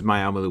 this is my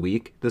album of the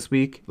week this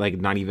week, like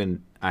not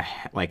even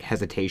like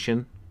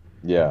hesitation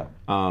Yeah.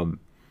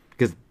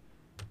 because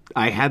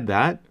I had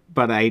that,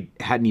 but I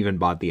hadn't even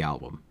bought the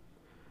album.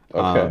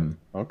 Okay.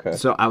 Okay.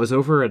 So I was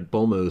over at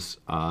Bulmo's,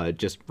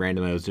 just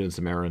randomly. I was doing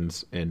some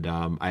errands, and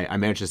I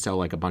managed to sell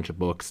like a bunch of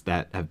books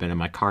that have been in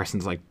my car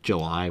since like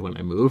July when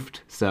I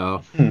moved.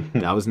 So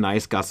that was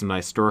nice. Got some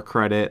nice store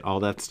credit, all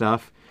that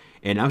stuff.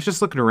 And I was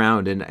just looking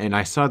around, and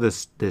I saw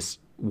this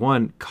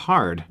one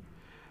card,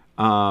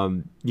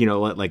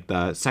 like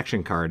the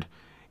section card,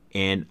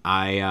 and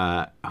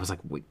I was like,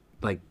 wait,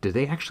 like, do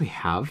they actually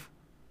have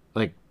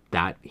like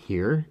that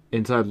here?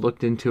 And so I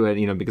looked into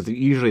it, because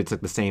usually it's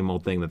like the same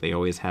old thing that they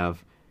always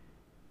have.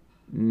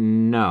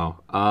 No.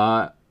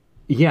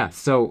 Yeah,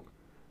 so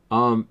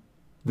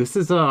this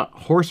is a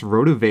Horse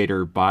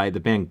Rotivator by the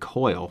band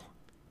Coil.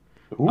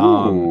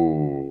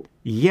 Ooh.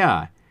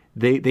 Yeah.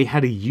 They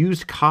had a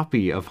used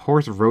copy of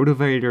Horse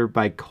Rotivator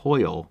by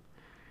Coil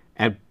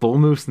at Bull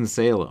Moose in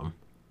Salem.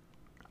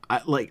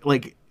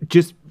 Like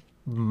just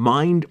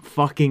mind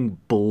fucking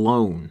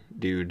blown,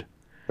 dude.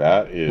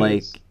 That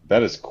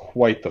is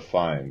quite the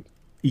find.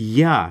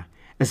 Yeah,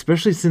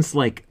 especially since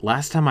like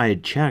last time I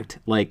had checked,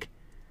 like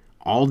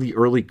all the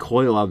early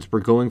Coil albums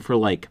were going for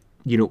like,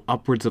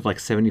 upwards of like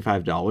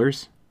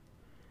 $75.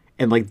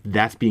 And like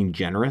that's being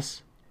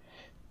generous.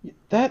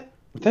 That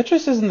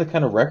just isn't the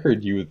kind of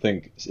record you would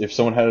think if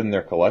someone had it in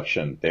their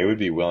collection, they would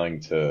be willing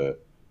to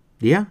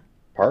Yeah.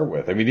 part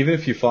with. I mean, even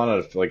if you found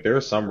out, like, there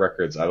are some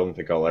records I don't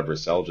think I'll ever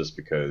sell just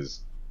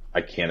because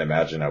I can't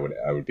imagine I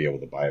would be able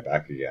to buy it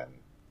back again.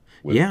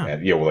 Yeah.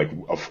 And, like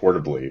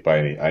affordably by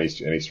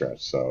any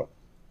stretch. So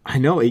I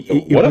know.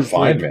 It what a was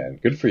find, like, man!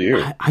 Good for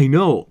you. I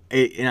know.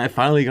 And I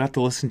finally got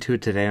to listen to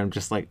it today. I'm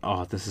just like,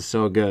 oh, this is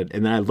so good.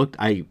 And then I looked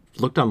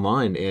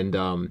online, and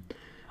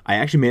I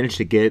actually managed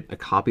to get a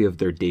copy of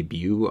their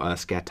debut,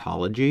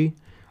 Scatology,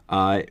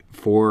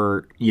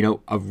 for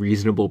a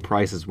reasonable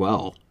price as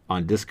well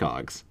on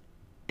Discogs.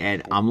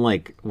 And I'm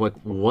like, what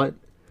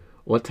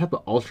type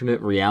of alternate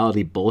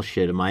reality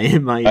bullshit am I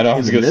in I know. I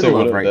was the gonna say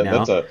middle of right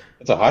now?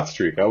 That's a hot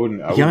streak. I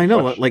wouldn't. Yeah, I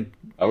know. Question,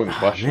 I wouldn't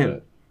question man.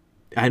 it.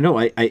 I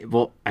know.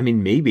 Well, I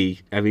mean,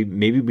 maybe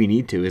we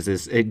need to. Is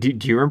this? Do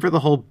you remember the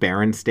whole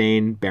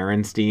Berenstein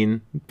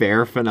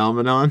bear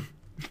phenomenon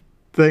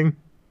thing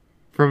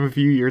from a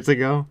few years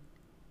ago?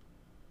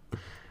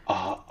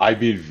 I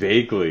mean,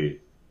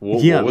 vaguely.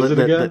 What was it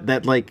again?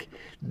 That like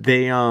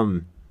they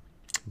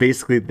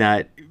basically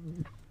that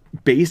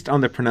based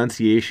on the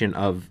pronunciation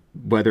of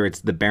whether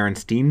it's the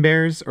Berenstein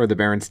Bears or the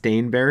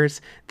Berenstain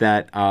Bears,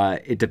 that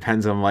it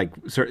depends on like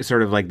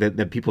sort of like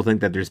that people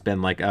think that there's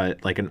been like a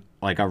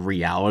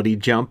reality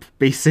jump,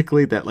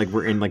 basically, that like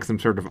we're in like some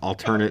sort of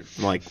alternate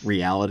like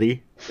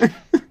reality.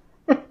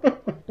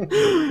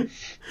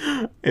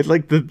 It's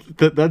like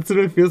that's what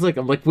it feels like.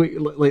 I'm like, wait,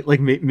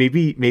 like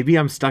maybe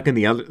I'm stuck in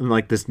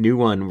like this new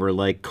one where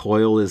like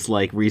Coil is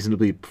like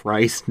reasonably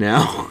priced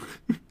now.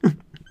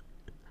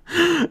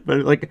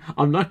 But like,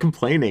 I'm not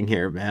complaining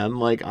here, man.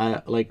 Like,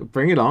 I like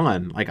bring it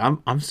on. Like,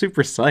 I'm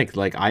super psyched.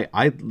 Like,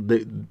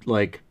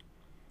 like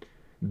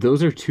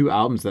those are two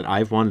albums that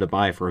I've wanted to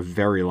buy for a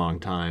very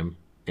long time,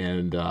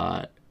 and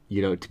to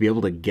be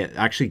able to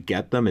actually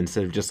get them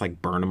instead of just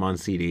like burn them on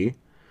CD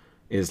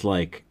is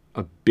like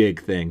a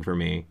big thing for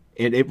me.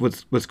 And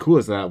what's cool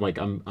is that like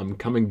I'm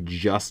coming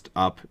just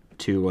up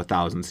to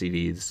 1,000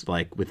 CDs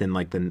like within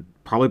like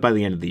probably by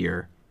the end of the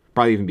year,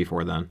 probably even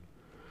before then.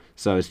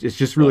 So it's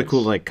just really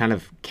cool to like kind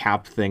of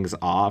cap things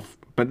off,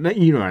 but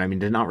you know what I mean,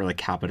 to not really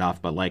cap it off,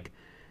 but like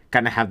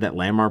kind of have that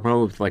landmark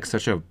moment with like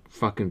such a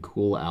fucking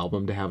cool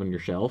album to have on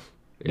your shelf.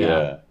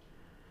 Yeah,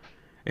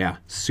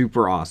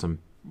 super awesome.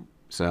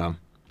 So,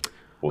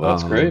 well,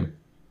 that's great.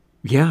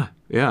 Yeah.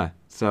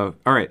 So,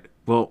 all right,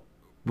 well,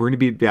 we're gonna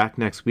be back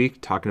next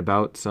week talking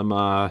about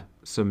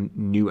some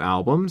new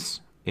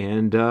albums,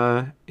 and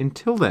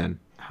until then,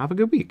 have a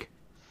good week.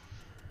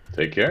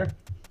 Take care.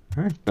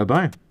 All right,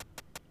 bye.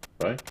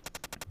 Bye.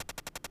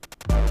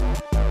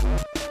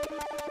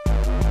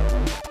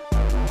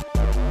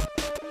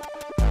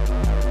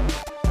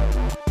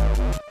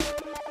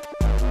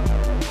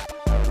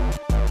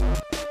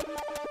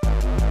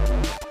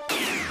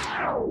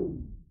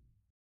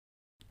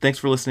 Thanks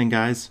for listening,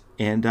 guys.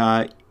 And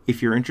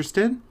if you're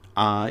interested,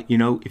 if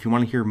you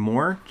want to hear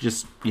more,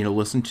 just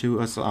listen to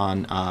us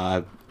on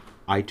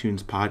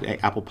iTunes,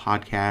 Apple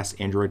Podcasts,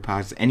 Android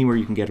Podcasts, anywhere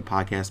you can get a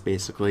podcast,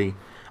 basically.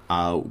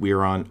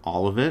 We're on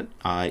all of it.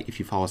 If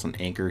you follow us on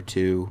Anchor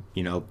too,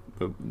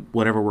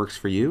 whatever works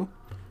for you.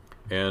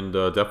 And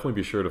definitely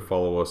be sure to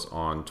follow us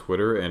on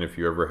Twitter. And if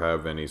you ever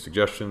have any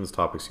suggestions,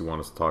 topics you want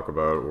us to talk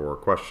about, or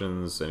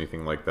questions,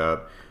 anything like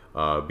that,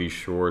 be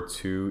sure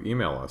to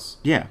email us.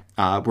 Yeah,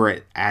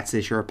 we're at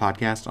Say Sure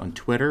Podcast on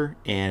Twitter,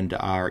 and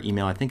our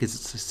email, I think, is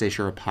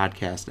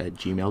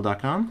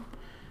saysurepodcast@gmail.com.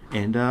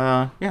 And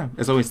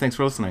as always, thanks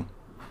for listening.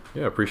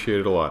 Yeah, appreciate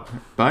it a lot.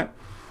 Bye.